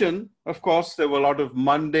addition, of course, there were a lot of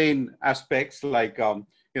mundane aspects like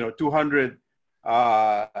 200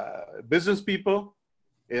 business people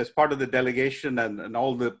as part of the delegation and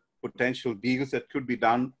all the potential deals that could be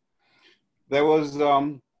done. There was,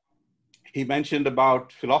 he mentioned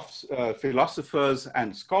about philosophers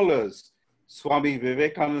and scholars, Swami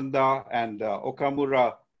Vivekananda and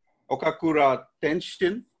Okakura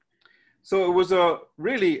Tenshin. So it was a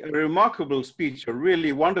really remarkable speech, a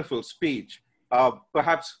really wonderful speech.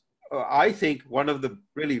 Perhaps I think one of the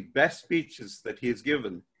really best speeches that he has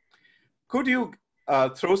given. Could you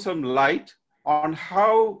throw some light on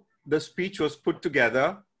how the speech was put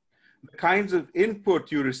together, the kinds of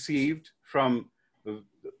input you received from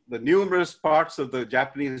the numerous parts of the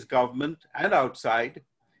Japanese government and outside,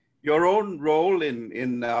 your own role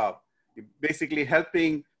in basically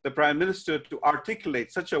helping the Prime Minister to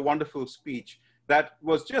articulate such a wonderful speech that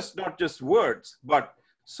was just not just words, but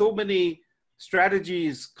so many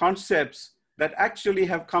strategies, concepts that actually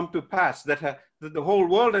have come to pass, that the whole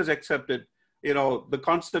world has accepted. You know, the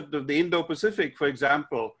concept of the Indo-Pacific, for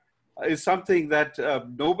example, is something that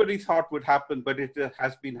nobody thought would happen, but it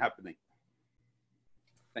has been happening.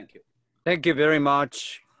 Thank you. Thank you very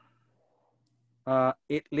much.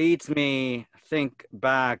 It leads me think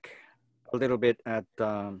back a little bit at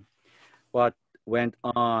what went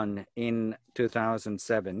on in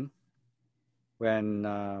 2007 when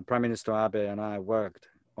Prime Minister Abe and I worked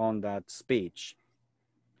on that speech.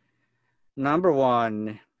 Number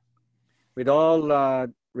one, with all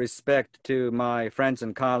respect to my friends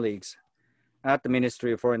and colleagues at the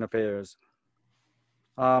Ministry of Foreign Affairs,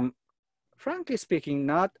 frankly speaking,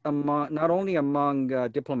 not only among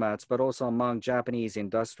diplomats, but also among Japanese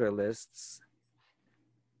industrialists,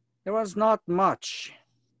 there was not much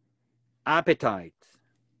appetite,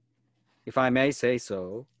 if I may say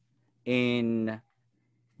so, in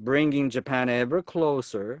bringing Japan ever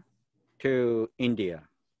closer to India.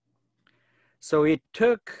 So it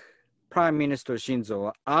took Prime Minister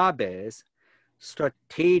Shinzo Abe's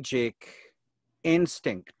strategic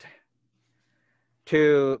instinct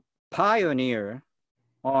to pioneer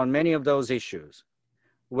on many of those issues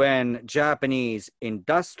when Japanese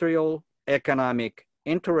industrial economic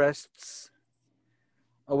interests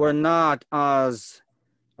were not as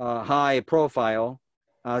high profile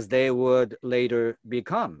as they would later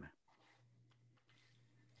become,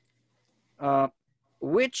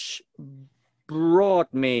 which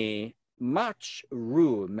brought me much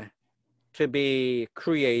room to be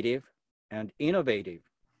creative and innovative.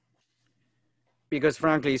 Because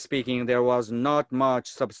frankly speaking, there was not much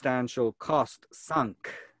substantial cost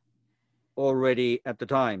sunk already at the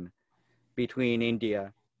time between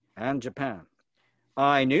India and Japan.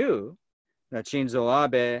 I knew that Shinzo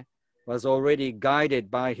Abe was already guided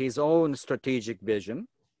by his own strategic vision.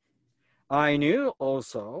 I knew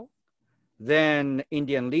also then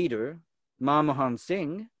Indian leader Manmohan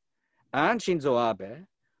Singh and Shinzo Abe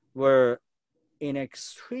were in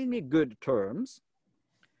extremely good terms.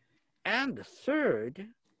 And third,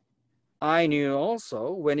 I knew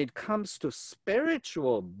also when it comes to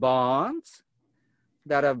spiritual bonds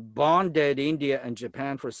that have bonded India and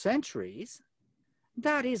Japan for centuries,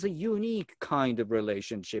 that is a unique kind of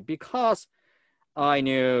relationship, because I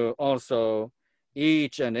knew also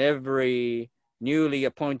each and every newly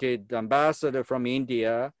appointed ambassador from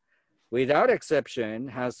India, without exception,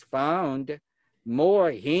 has found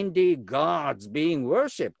more Hindi gods being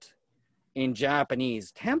worshipped in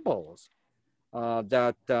Japanese temples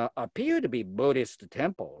that appear to be Buddhist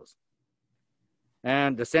temples.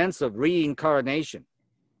 And the sense of reincarnation,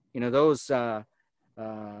 those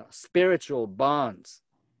spiritual bonds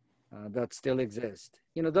that still exist.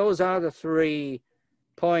 Those are the 3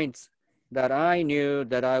 points that I knew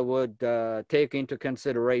that I would take into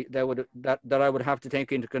consideration, that I would have to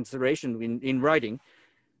take into consideration in writing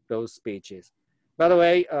those speeches. By the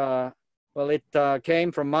way, well, it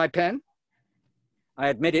came from my pen, I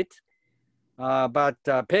admit it, but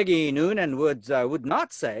Peggy Noonan would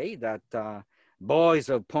not say that boys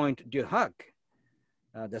of Point du Hoc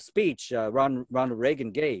the speech Ronald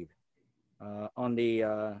Reagan gave on the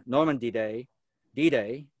Normandy Day,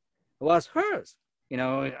 D-Day, was hers. You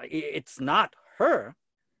know, it's not her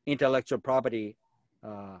intellectual property.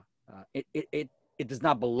 It does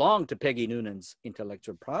not belong to Peggy Noonan's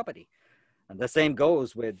intellectual property. And the same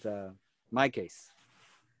goes with my case.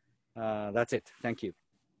 That's it. Thank you.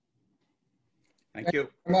 Thank you.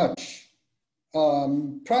 Very much.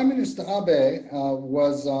 Prime Minister Abe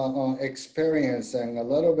was experiencing a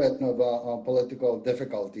little bit of political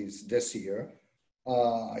difficulties this year.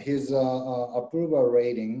 His approval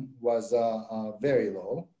rating was very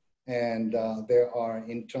low, and there are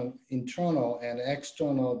internal and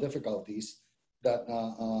external difficulties that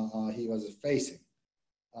he was facing.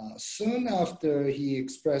 Soon after he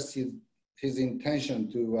expressed his intention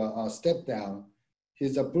to step down,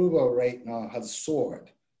 his approval rate has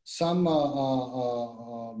soared. Some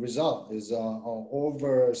result is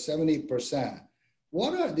over 70%.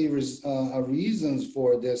 What are the reasons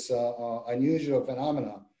for this unusual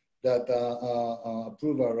phenomena that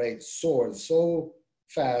approval rate soared so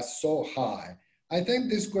fast, so high? I think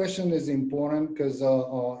this question is important because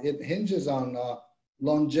it hinges on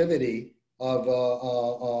longevity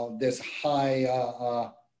of this high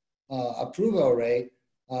approval rate.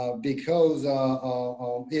 Because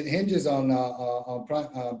it hinges on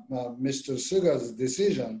Mr. Suga's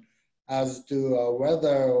decision as to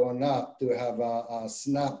whether or not to have a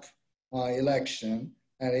snap election,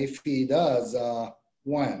 and if he does,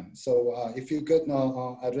 when. So if you could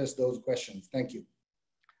address those questions. Thank you.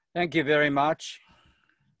 Thank you very much.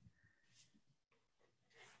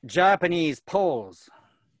 Japanese polls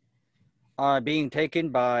are being taken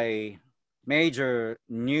by major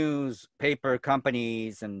newspaper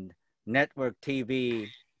companies and network TV,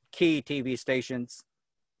 key TV stations.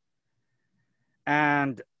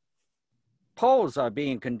 And polls are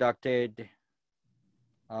being conducted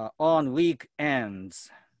on weekends,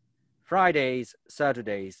 Fridays,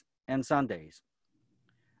 Saturdays, and Sundays.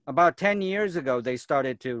 About 10 years ago, they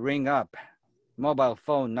started to ring up mobile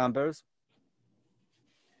phone numbers.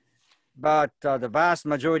 But the vast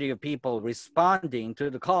majority of people responding to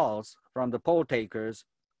the calls from the poll takers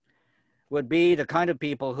would be the kind of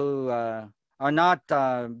people who are not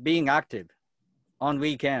being active on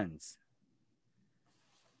weekends,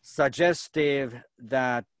 suggestive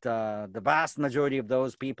that the vast majority of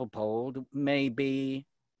those people polled may be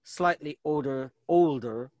slightly older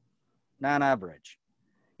than average.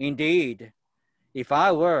 Indeed, if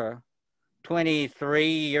I were 23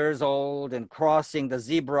 years old and crossing the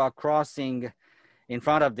zebra crossing in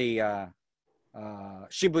front of the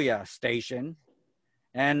Shibuya station,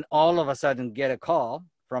 and all of a sudden get a call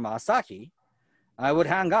from Asahi, I would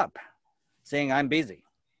hang up saying I'm busy.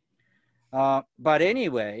 But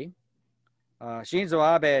anyway, Shinzo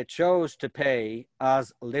Abe chose to pay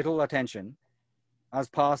as little attention as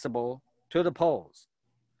possible to the polls.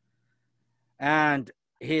 And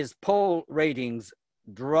his poll ratings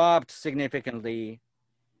dropped significantly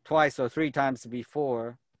twice or three times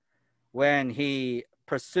before when he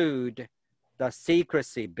pursued the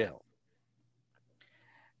secrecy bill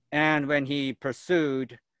and when he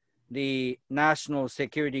pursued the national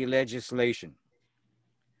security legislation,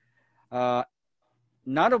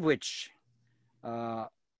 none of which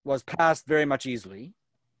was passed very much easily,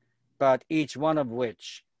 but each one of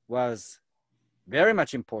which was very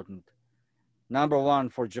much important. Number one,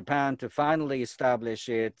 for Japan to finally establish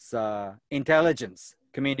its intelligence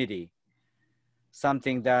community,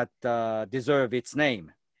 something that deserved its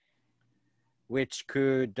name, which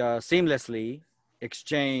could seamlessly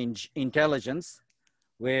exchange intelligence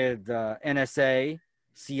with NSA,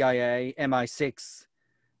 CIA, MI6,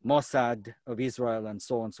 Mossad of Israel, and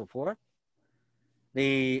so on and so forth.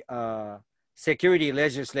 The security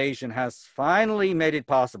legislation has finally made it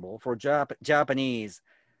possible for Japanese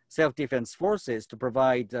self-defense forces to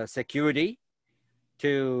provide security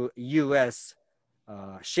to U.S.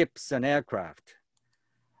 Ships and aircraft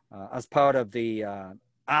as part of the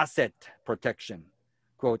asset protection,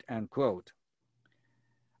 quote unquote.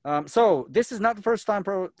 So this is not the first time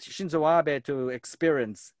for Shinzo Abe to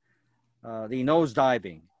experience the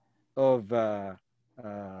nosediving of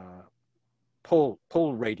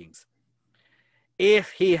poll ratings.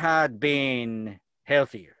 If he had been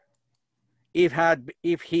healthier,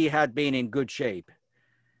 if he had been in good shape,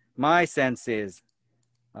 my sense is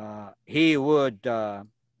he would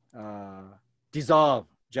dissolve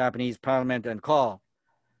Japanese parliament and call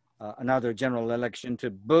another general election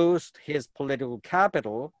to boost his political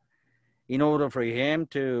capital in order for him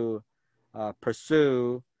to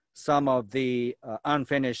pursue some of the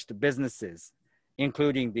unfinished businesses,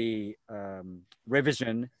 including the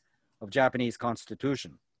revision of Japanese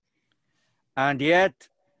constitution. And yet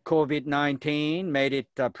COVID-19 made it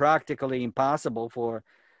practically impossible for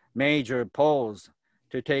major polls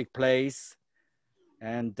to take place.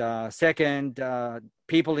 And second,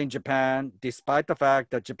 people in Japan, despite the fact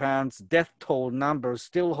that Japan's death toll number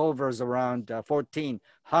still hovers around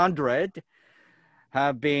 1,400,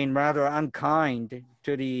 have been rather unkind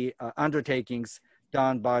to the undertakings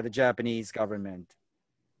done by the Japanese government.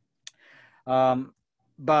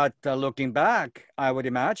 But looking back, I would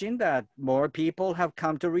imagine that more people have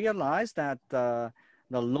come to realize that the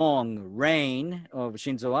long reign of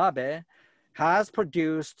Shinzo Abe has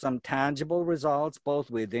produced some tangible results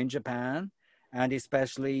both within Japan and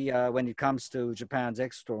especially when it comes to Japan's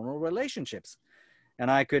external relationships. And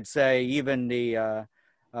I could say even the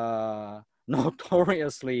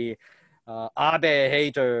notoriously Abe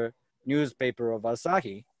hater newspaper of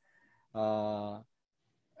Asahi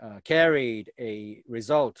carried a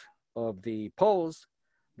result of the polls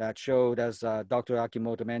that showed, as Dr.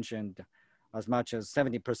 Akimoto mentioned, as much as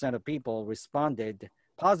 70% of people responded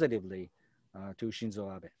positively to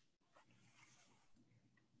Shinzo Abe.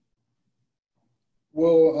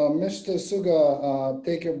 Will Mr. Suga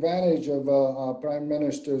take advantage of Prime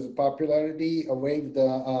Minister's popularity,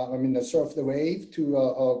 surf the wave to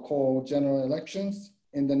call general elections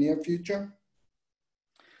in the near future?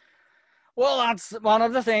 Well, that's one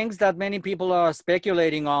of the things that many people are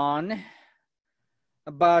speculating on.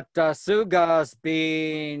 But Suga's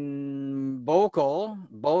been vocal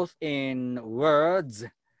both in words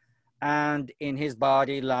and in his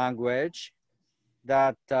body language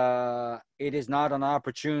that it is not an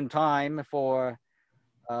opportune time for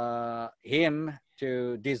him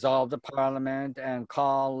to dissolve the parliament and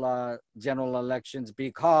call general elections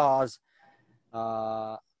because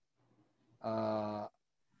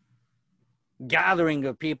gathering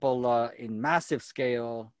of people in massive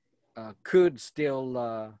scale could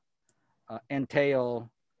still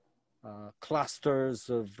entail clusters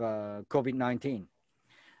of COVID-19.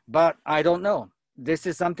 But I don't know. This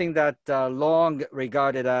is something that long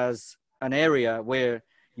regarded as an area where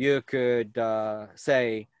you could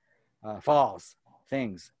say false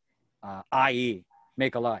things, i.e.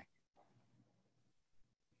 make a lie.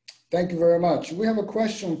 Thank you very much. We have a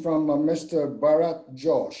question from Mr. Bharat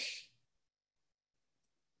Josh.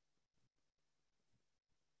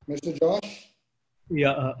 Mr. Josh?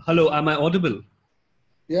 Yeah, hello, am I audible?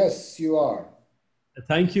 Yes, you are.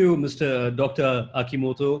 Thank you, Mr. Dr.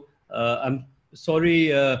 Akimoto. I'm sorry,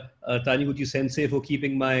 Taniguchi Sensei, for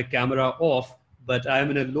keeping my camera off, but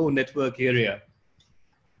I'm in a low network area.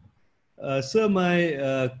 Sir,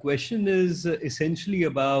 my question is essentially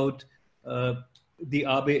about the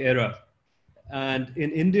Abe era. And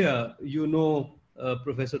in India, you know,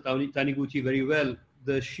 Professor Taniguchi very well,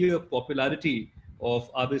 the sheer popularity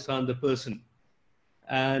of Abe-san the person.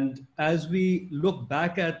 And as we look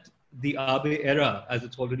back at the Abe era, as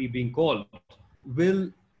it's already being called,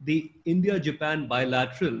 will the India-Japan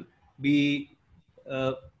bilateral be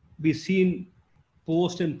seen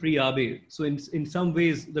post and pre-Abe? So in some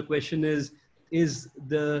ways, the question is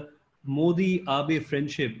the Modi-Abe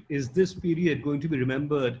friendship, is this period going to be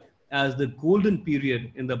remembered as the golden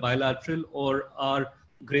period in the bilateral, or are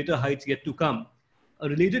greater heights yet to come? A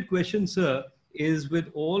related question, sir, is with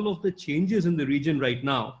all of the changes in the region right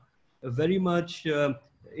now, very much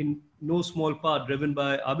in no small part driven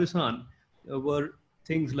by Abe-san, were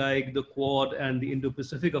things like the Quad and the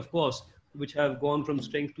Indo-Pacific, of course, which have gone from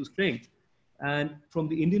strength to strength. And from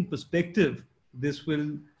the Indian perspective, this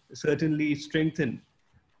will certainly strengthen.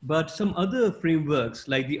 But some other frameworks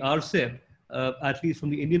like the RCEP, at least from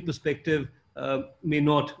the Indian perspective, may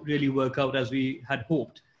not really work out as we had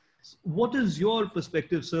hoped. What is your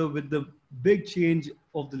perspective, sir, with the big change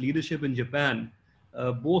of the leadership in Japan,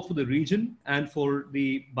 both for the region and for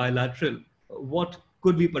the bilateral? What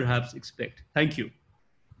could we perhaps expect? Thank you.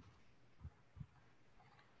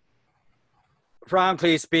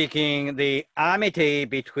 Frankly speaking, the amity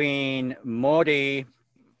between Modi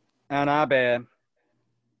and Abe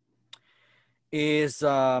is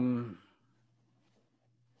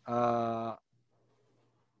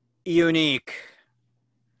unique,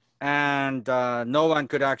 and no one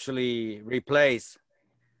could actually replace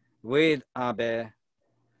with Abe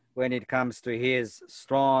when it comes to his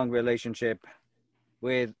strong relationship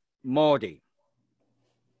with Modi.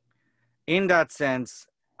 In that sense,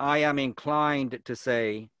 I am inclined to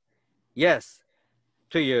say yes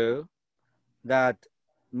to you that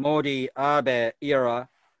Modi-Abe era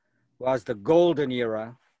was the golden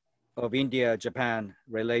era of India-Japan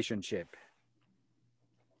relationship.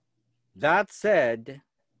 That said,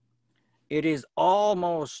 it is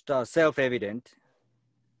almost self-evident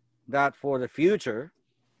that for the future,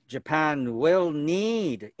 Japan will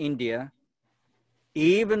need India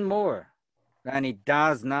even more than it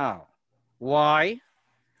does now. Why?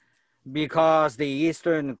 Because the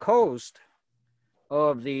eastern coast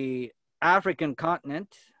of the African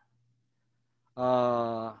continent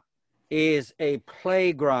is a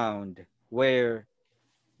playground where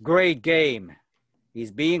great game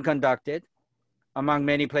is being conducted among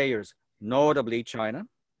many players, notably China.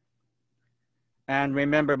 And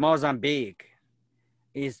remember, Mozambique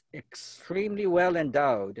is extremely well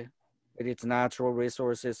endowed with its natural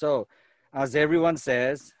resources. So, as everyone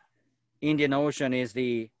says, Indian Ocean is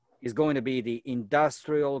going to be the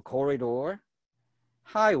industrial corridor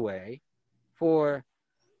highway for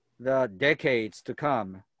the decades to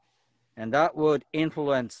come. And that would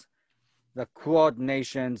influence the Quad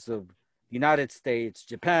nations of the United States,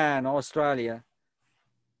 Japan, Australia,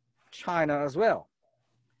 China as well.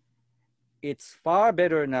 It's far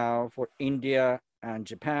better now for India and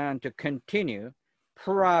Japan to continue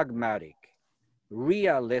pragmatic,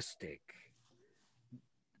 realistic,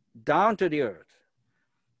 down to the earth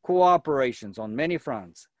cooperations on many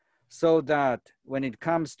fronts, so that when it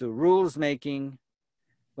comes to rules making,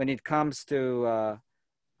 when it comes to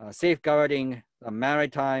safeguarding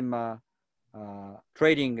maritime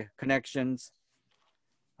trading connections,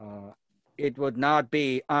 it would not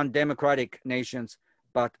be undemocratic nations,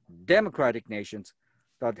 but democratic nations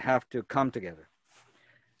that have to come together.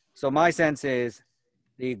 So my sense is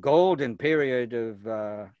the golden period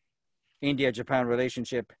of India-Japan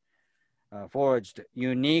relationship forged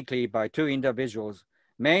uniquely by two individuals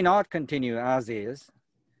may not continue as is,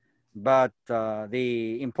 but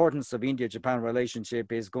the importance of India-Japan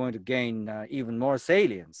relationship is going to gain even more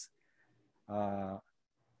salience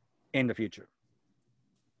in the future.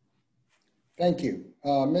 Thank you.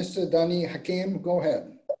 Mr. Dani Hakim, go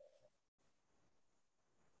ahead.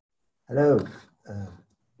 Hello,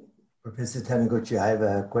 Professor Taniguchi. I have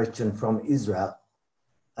a question from Israel.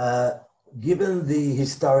 Given the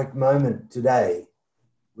historic moment today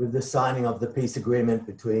with the signing of the peace agreement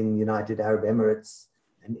between United Arab Emirates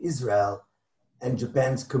and Israel, and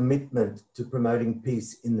Japan's commitment to promoting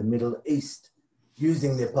peace in the Middle East,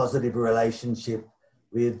 using their positive relationship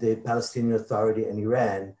with the Palestinian Authority and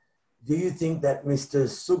Iran, do you think that Mr.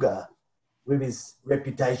 Suga, with his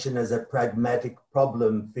reputation as a pragmatic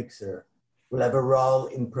problem fixer, will have a role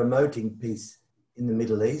in promoting peace in the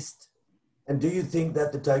Middle East? And do you think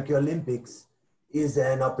that the Tokyo Olympics is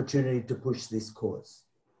an opportunity to push this cause?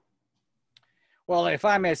 Well, if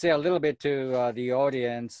I may say a little bit to the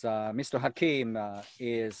audience, Mr. Hakim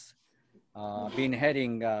is been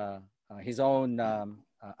heading his own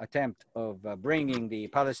attempt of bringing the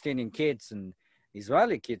Palestinian kids and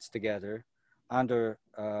Israeli kids together under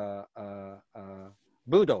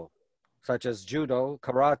Budo, such as judo,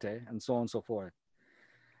 karate, and so on and so forth.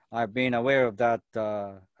 I've been aware of that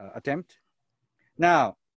attempt.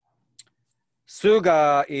 Now,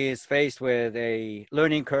 Suga is faced with a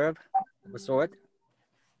learning curve of a sort.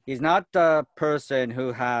 He's not a person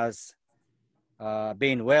who has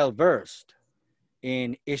been well-versed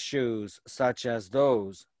in issues such as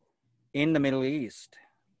those in the Middle East.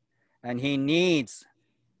 And he needs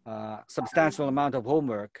a substantial amount of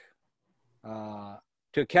homework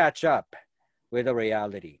to catch up with the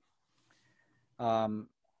reality. The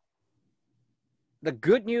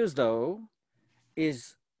good news, though,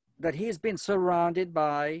 is that he's been surrounded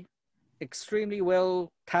by extremely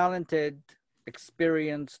well-talented,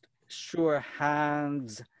 experienced, sure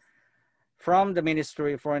hands from the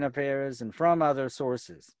Ministry of Foreign Affairs and from other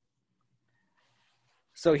sources.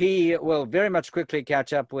 So he will very much quickly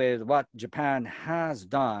catch up with what Japan has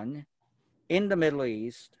done in the Middle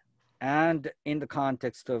East and in the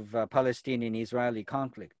context of Palestinian-Israeli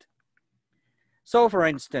conflict. So, for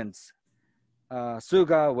instance,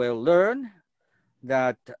 Suga will learn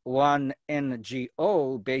that one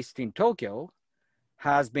NGO based in Tokyo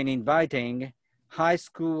has been inviting high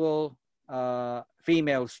school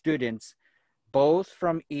female students, both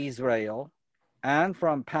from Israel and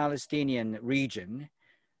from Palestinian region,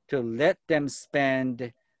 to let them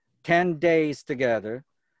spend 10 days together,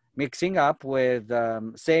 mixing up with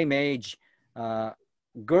same age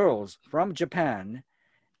girls from Japan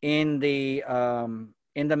in the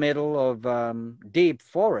middle of deep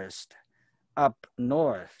forest up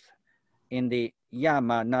north in the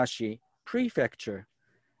Yamanashi prefecture.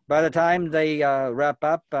 By the time they wrap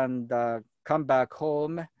up and come back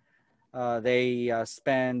home, they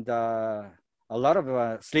spend a lot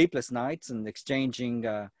of sleepless nights and exchanging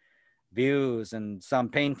views and some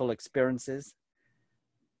painful experiences.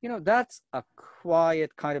 You know, that's a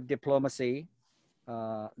quiet kind of diplomacy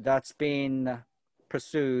that's been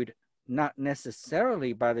pursued not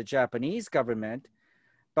necessarily by the Japanese government,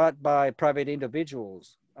 but by private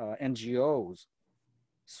individuals, NGOs.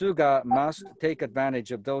 Suga must take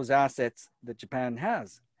advantage of those assets that Japan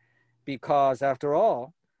has, because after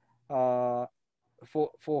all, for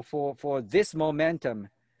this momentum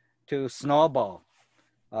to snowball,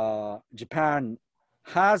 Japan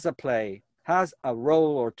has a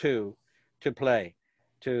role or two to play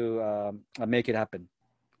to make it happen.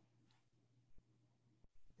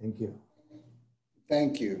 Thank you.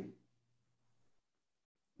 Thank you.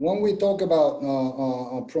 When we talk about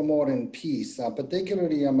promoting peace,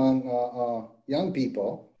 particularly among young people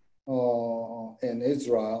in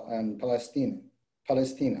Israel and Palestine,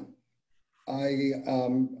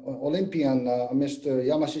 Olympian Mr.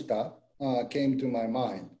 Yamashita came to my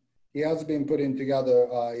mind. He has been putting together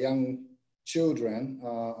young children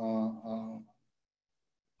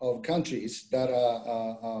of countries that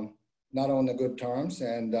are not on the good terms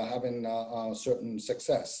and having certain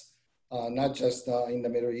success, not just in the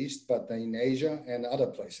Middle East, but in Asia and other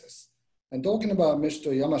places. And talking about Mr.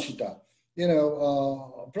 Yamashita, you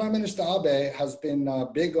know, Prime Minister Abe has been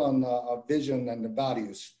big on vision and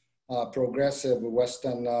values, progressive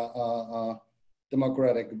Western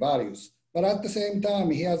democratic values. But at the same time,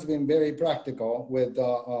 he has been very practical with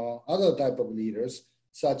other type of leaders,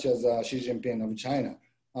 such as Xi Jinping of China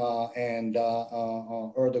and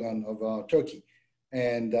Erdogan of Turkey.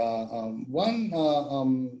 And one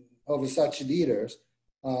of such leaders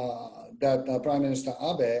that Prime Minister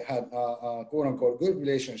Abe had quote unquote good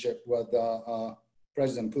relationship with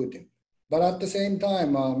President Putin. But at the same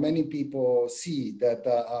time, many people see that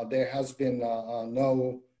there has been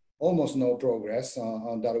almost no progress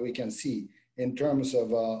that we can see in terms of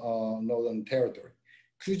Northern Territory.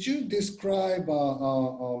 Could you describe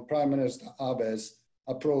Prime Minister Abe's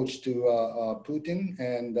approach to Putin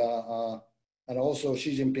and also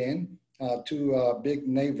Xi Jinping, two big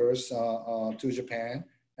neighbors to Japan,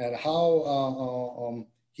 and how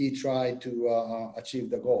he tried to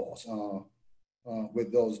achieve the goals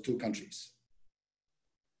with those two countries?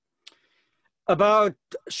 About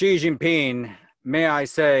Xi Jinping, may I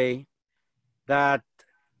say that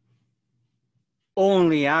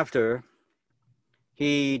only after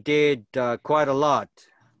he did quite a lot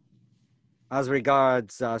as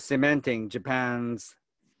regards cementing Japan's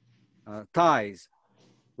ties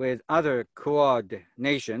with other Quad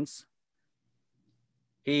nations,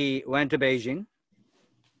 he went to Beijing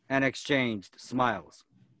and exchanged smiles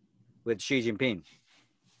with Xi Jinping.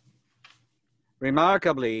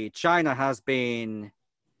 Remarkably, China has been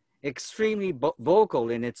extremely vocal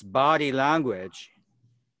in its body language.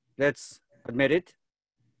 Let's admit it.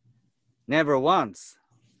 Never once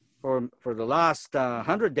for the last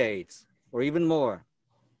 100 days or even more,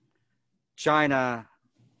 China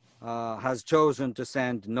has chosen to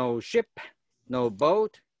send no ship, no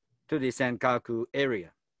boat to the Senkaku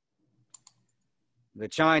area. The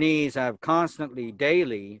Chinese have constantly,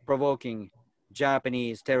 daily provoking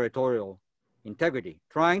Japanese territorial integrity,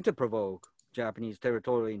 trying to provoke Japanese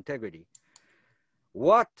territorial integrity.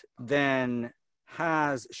 What then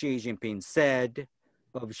has Xi Jinping said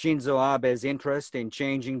of Shinzo Abe's interest in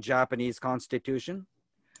changing Japanese constitution?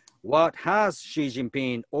 What has Xi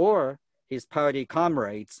Jinping or his party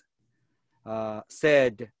comrades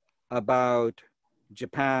said about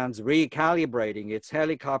Japan's recalibrating its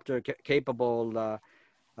helicopter-capable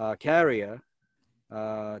carrier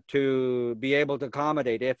to be able to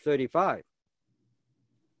accommodate F-35?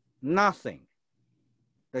 Nothing.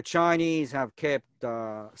 The Chinese have kept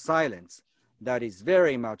silence that is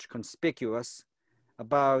very much conspicuous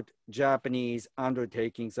about Japanese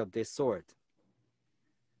undertakings of this sort.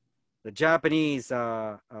 The Japanese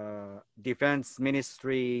Defense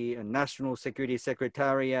Ministry and National Security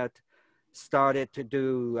Secretariat started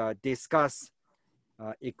to discuss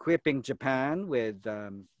equipping Japan with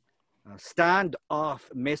standoff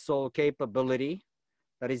missile capability,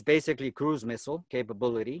 that is basically cruise missile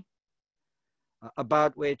capability,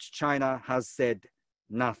 about which China has said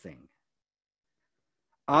nothing.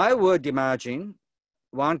 I would imagine,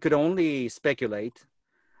 one could only speculate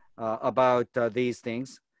about these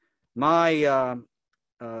things. My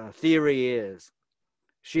theory is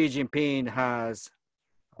Xi Jinping has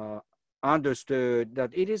understood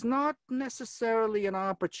that it is not necessarily an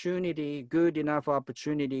opportunity, good enough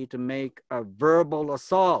opportunity to make a verbal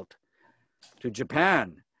assault to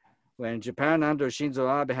Japan, when Japan under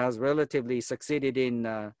Shinzo Abe has relatively succeeded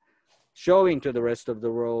in showing to the rest of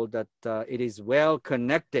the world that it is well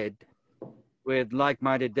connected with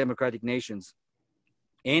like-minded democratic nations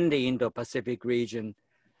in the Indo-Pacific region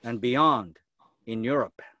and beyond in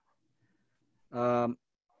Europe.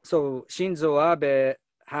 so Shinzo Abe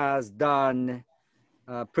has done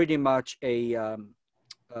pretty much a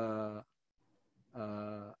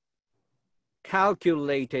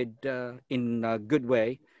calculated in a good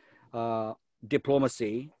way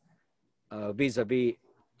diplomacy vis-a-vis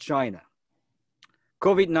China.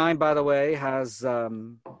 COVID-19, by the way, has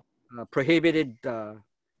prohibited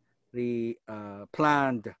the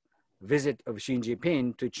planned visit of Xi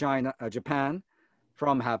Jinping to Japan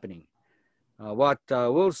from happening. What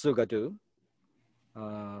will Suga do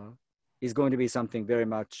is going to be something very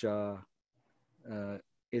much,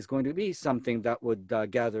 is going to be something that would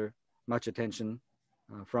gather much attention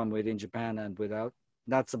from within Japan and without.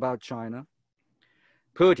 That's about China.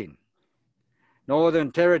 Putin,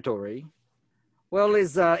 Northern Territory, well,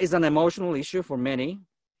 is an emotional issue for many.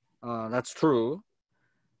 That's true.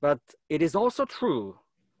 But it is also true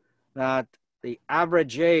that the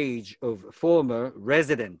average age of former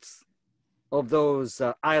residents of those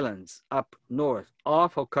islands up north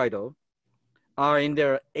of Hokkaido are in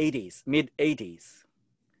their 80s, mid-80s.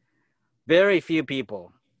 Very few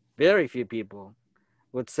people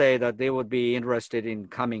would say that they would be interested in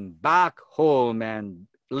coming back home and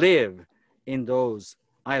live in those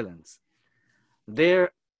islands.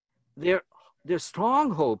 Their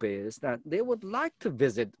strong hope is that they would like to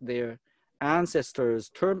visit their ancestors'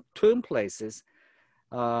 tomb places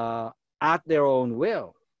at their own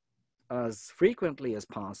will as frequently as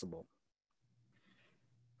possible.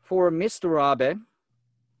 For Mr. Abe,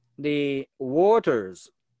 the water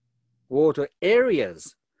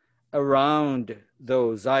areas around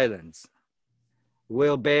those islands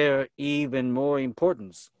will bear even more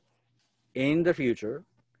importance in the future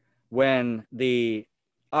when the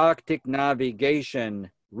Arctic navigation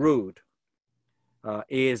route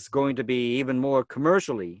is going to be even more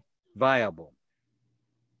commercially viable.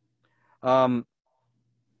 The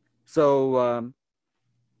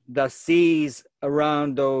seas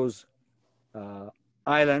around those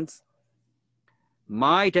islands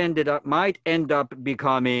might end up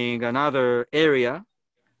becoming another area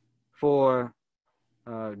for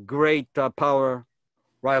great power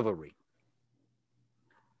rivalry.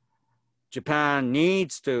 Japan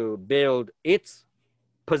needs to build its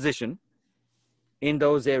position in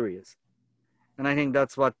those areas. And I think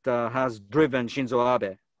that's what has driven Shinzo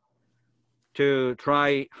Abe to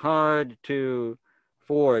try hard to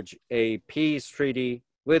forge a peace treaty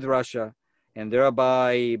with Russia and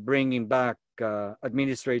thereby bringing back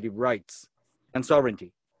administrative rights and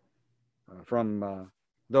sovereignty from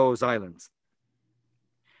those islands.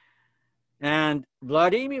 And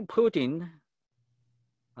Vladimir Putin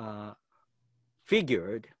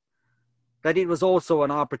figured that it was also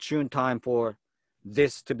an opportune time for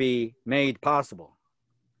this to be made possible.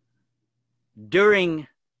 During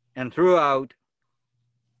and throughout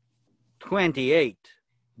 28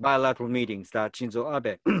 bilateral meetings that Shinzo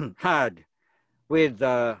Abe had with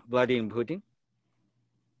Vladimir Putin,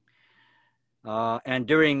 and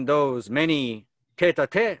during those many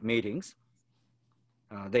tete-a-tete meetings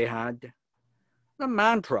they had, the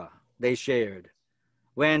mantra they shared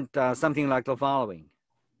went something like the following: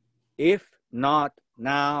 if not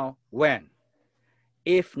now, when?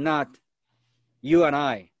 If not you and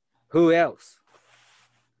I, who else?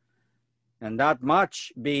 And that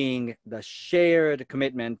much being the shared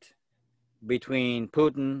commitment between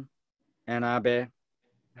Putin and Abe,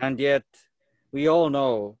 and yet we all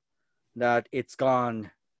know that it's gone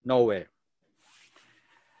nowhere.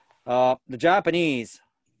 The Japanese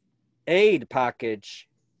aid package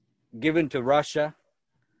given to Russia,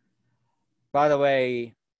 by the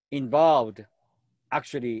way, involved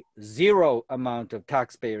actually zero amount of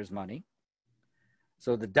taxpayers' money.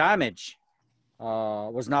 So the damage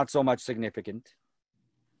was not so much significant.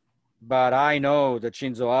 But I know that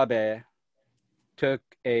Shinzo Abe took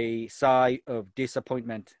a sigh of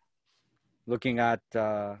disappointment looking at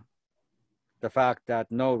the fact that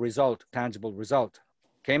no tangible result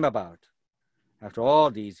came about after all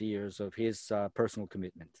these years of his personal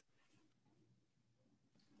commitment.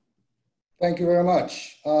 Thank you very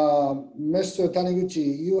much. Mr.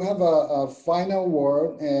 Taniguchi, you have a final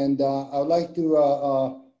word, and I would like to,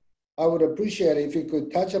 I would appreciate it if you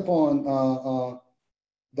could touch upon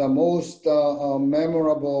the most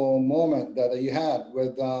memorable moment that you had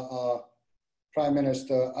with Prime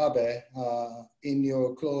Minister Abe in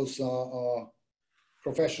your close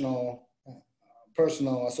professional,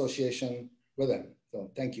 personal association with him. So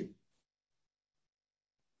thank you.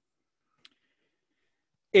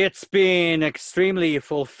 It's been extremely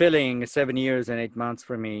fulfilling 7 years and 8 months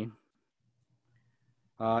for me.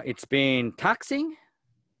 It's been taxing,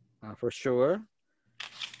 for sure,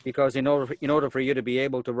 because in order for you to be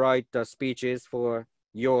able to write speeches for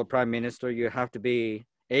you're prime minister, you have to be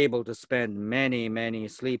able to spend many, many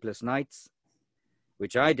sleepless nights,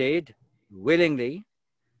 which I did willingly.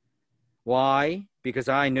 Why? Because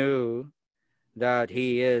I knew that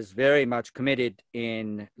he is very much committed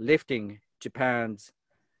in lifting Japan's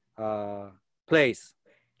place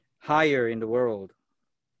higher in the world.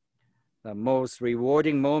 The most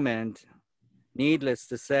rewarding moment, needless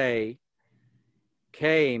to say,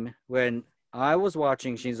 came when I was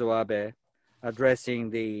watching Shinzo Abe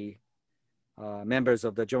addressing the members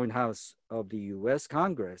of the Joint House of the US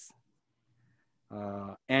Congress,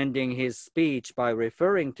 ending his speech by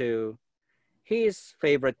referring to his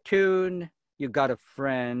favorite tune, "You Got a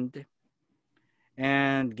Friend,"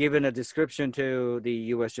 and given a description to the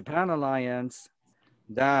US-Japan alliance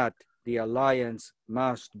that the alliance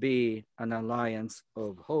must be an alliance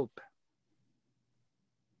of hope.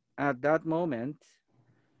 At that moment,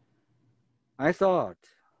 I thought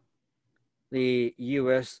the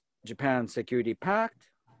US-Japan Security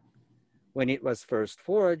Pact, when it was first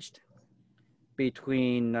forged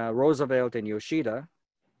between Roosevelt and Yoshida,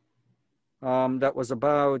 that was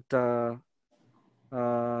about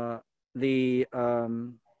the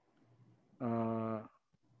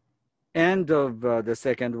end of the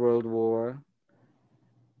Second World War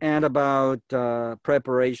and about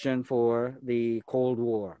preparation for the Cold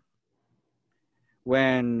War.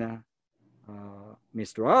 When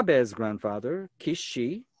Mr. Abe's grandfather,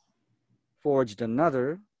 Kishi, forged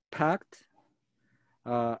another pact,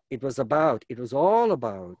 it was all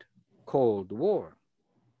about Cold War.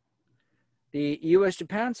 The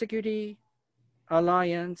US-Japan Security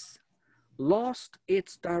Alliance lost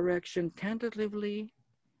its direction tentatively,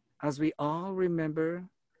 as we all remember,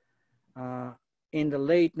 in the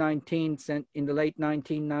late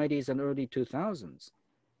 1990s and early 2000s.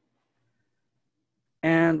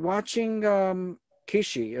 And watching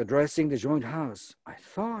Kishi addressing the Joint House, I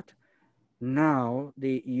thought now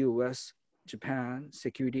the US-Japan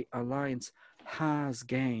Security Alliance has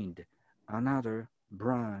gained another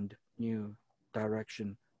brand new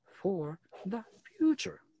direction for the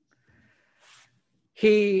future.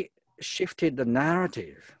 He shifted the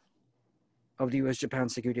narrative of the US-Japan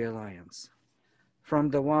Security Alliance from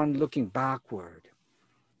the one looking backward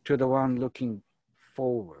to the one looking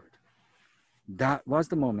forward. That was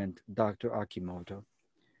the moment, Dr. Akimoto,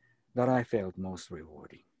 that I felt most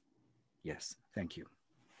rewarding. Yes, thank you.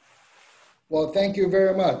 Well, thank you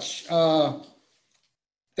very much.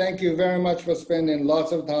 Thank you very much for spending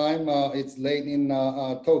lots of time. It's late in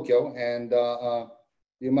Tokyo, and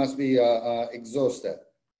you must be exhausted.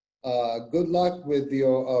 Good luck with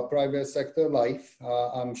your private sector life.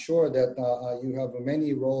 I'm sure that you have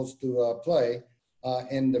many roles to play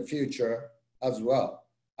in the future as well.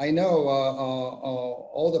 I know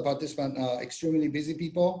all the participants are extremely busy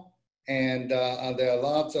people, and there are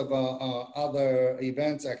lots of other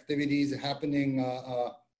events, activities happening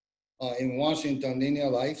in Washington in your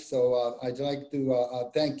life. So I'd like to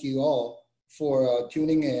thank you all for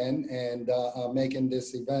tuning in and making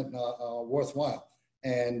this event worthwhile.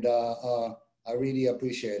 And I really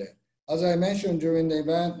appreciate it. As I mentioned during the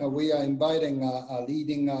event, we are inviting a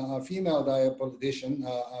leading female politician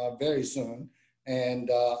very soon, and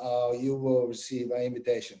you will receive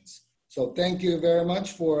invitations. So thank you very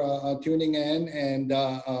much for tuning in, and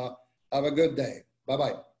have a good day.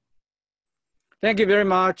 Bye-bye. Thank you very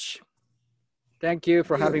much. Thank you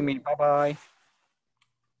for having me. Bye-bye.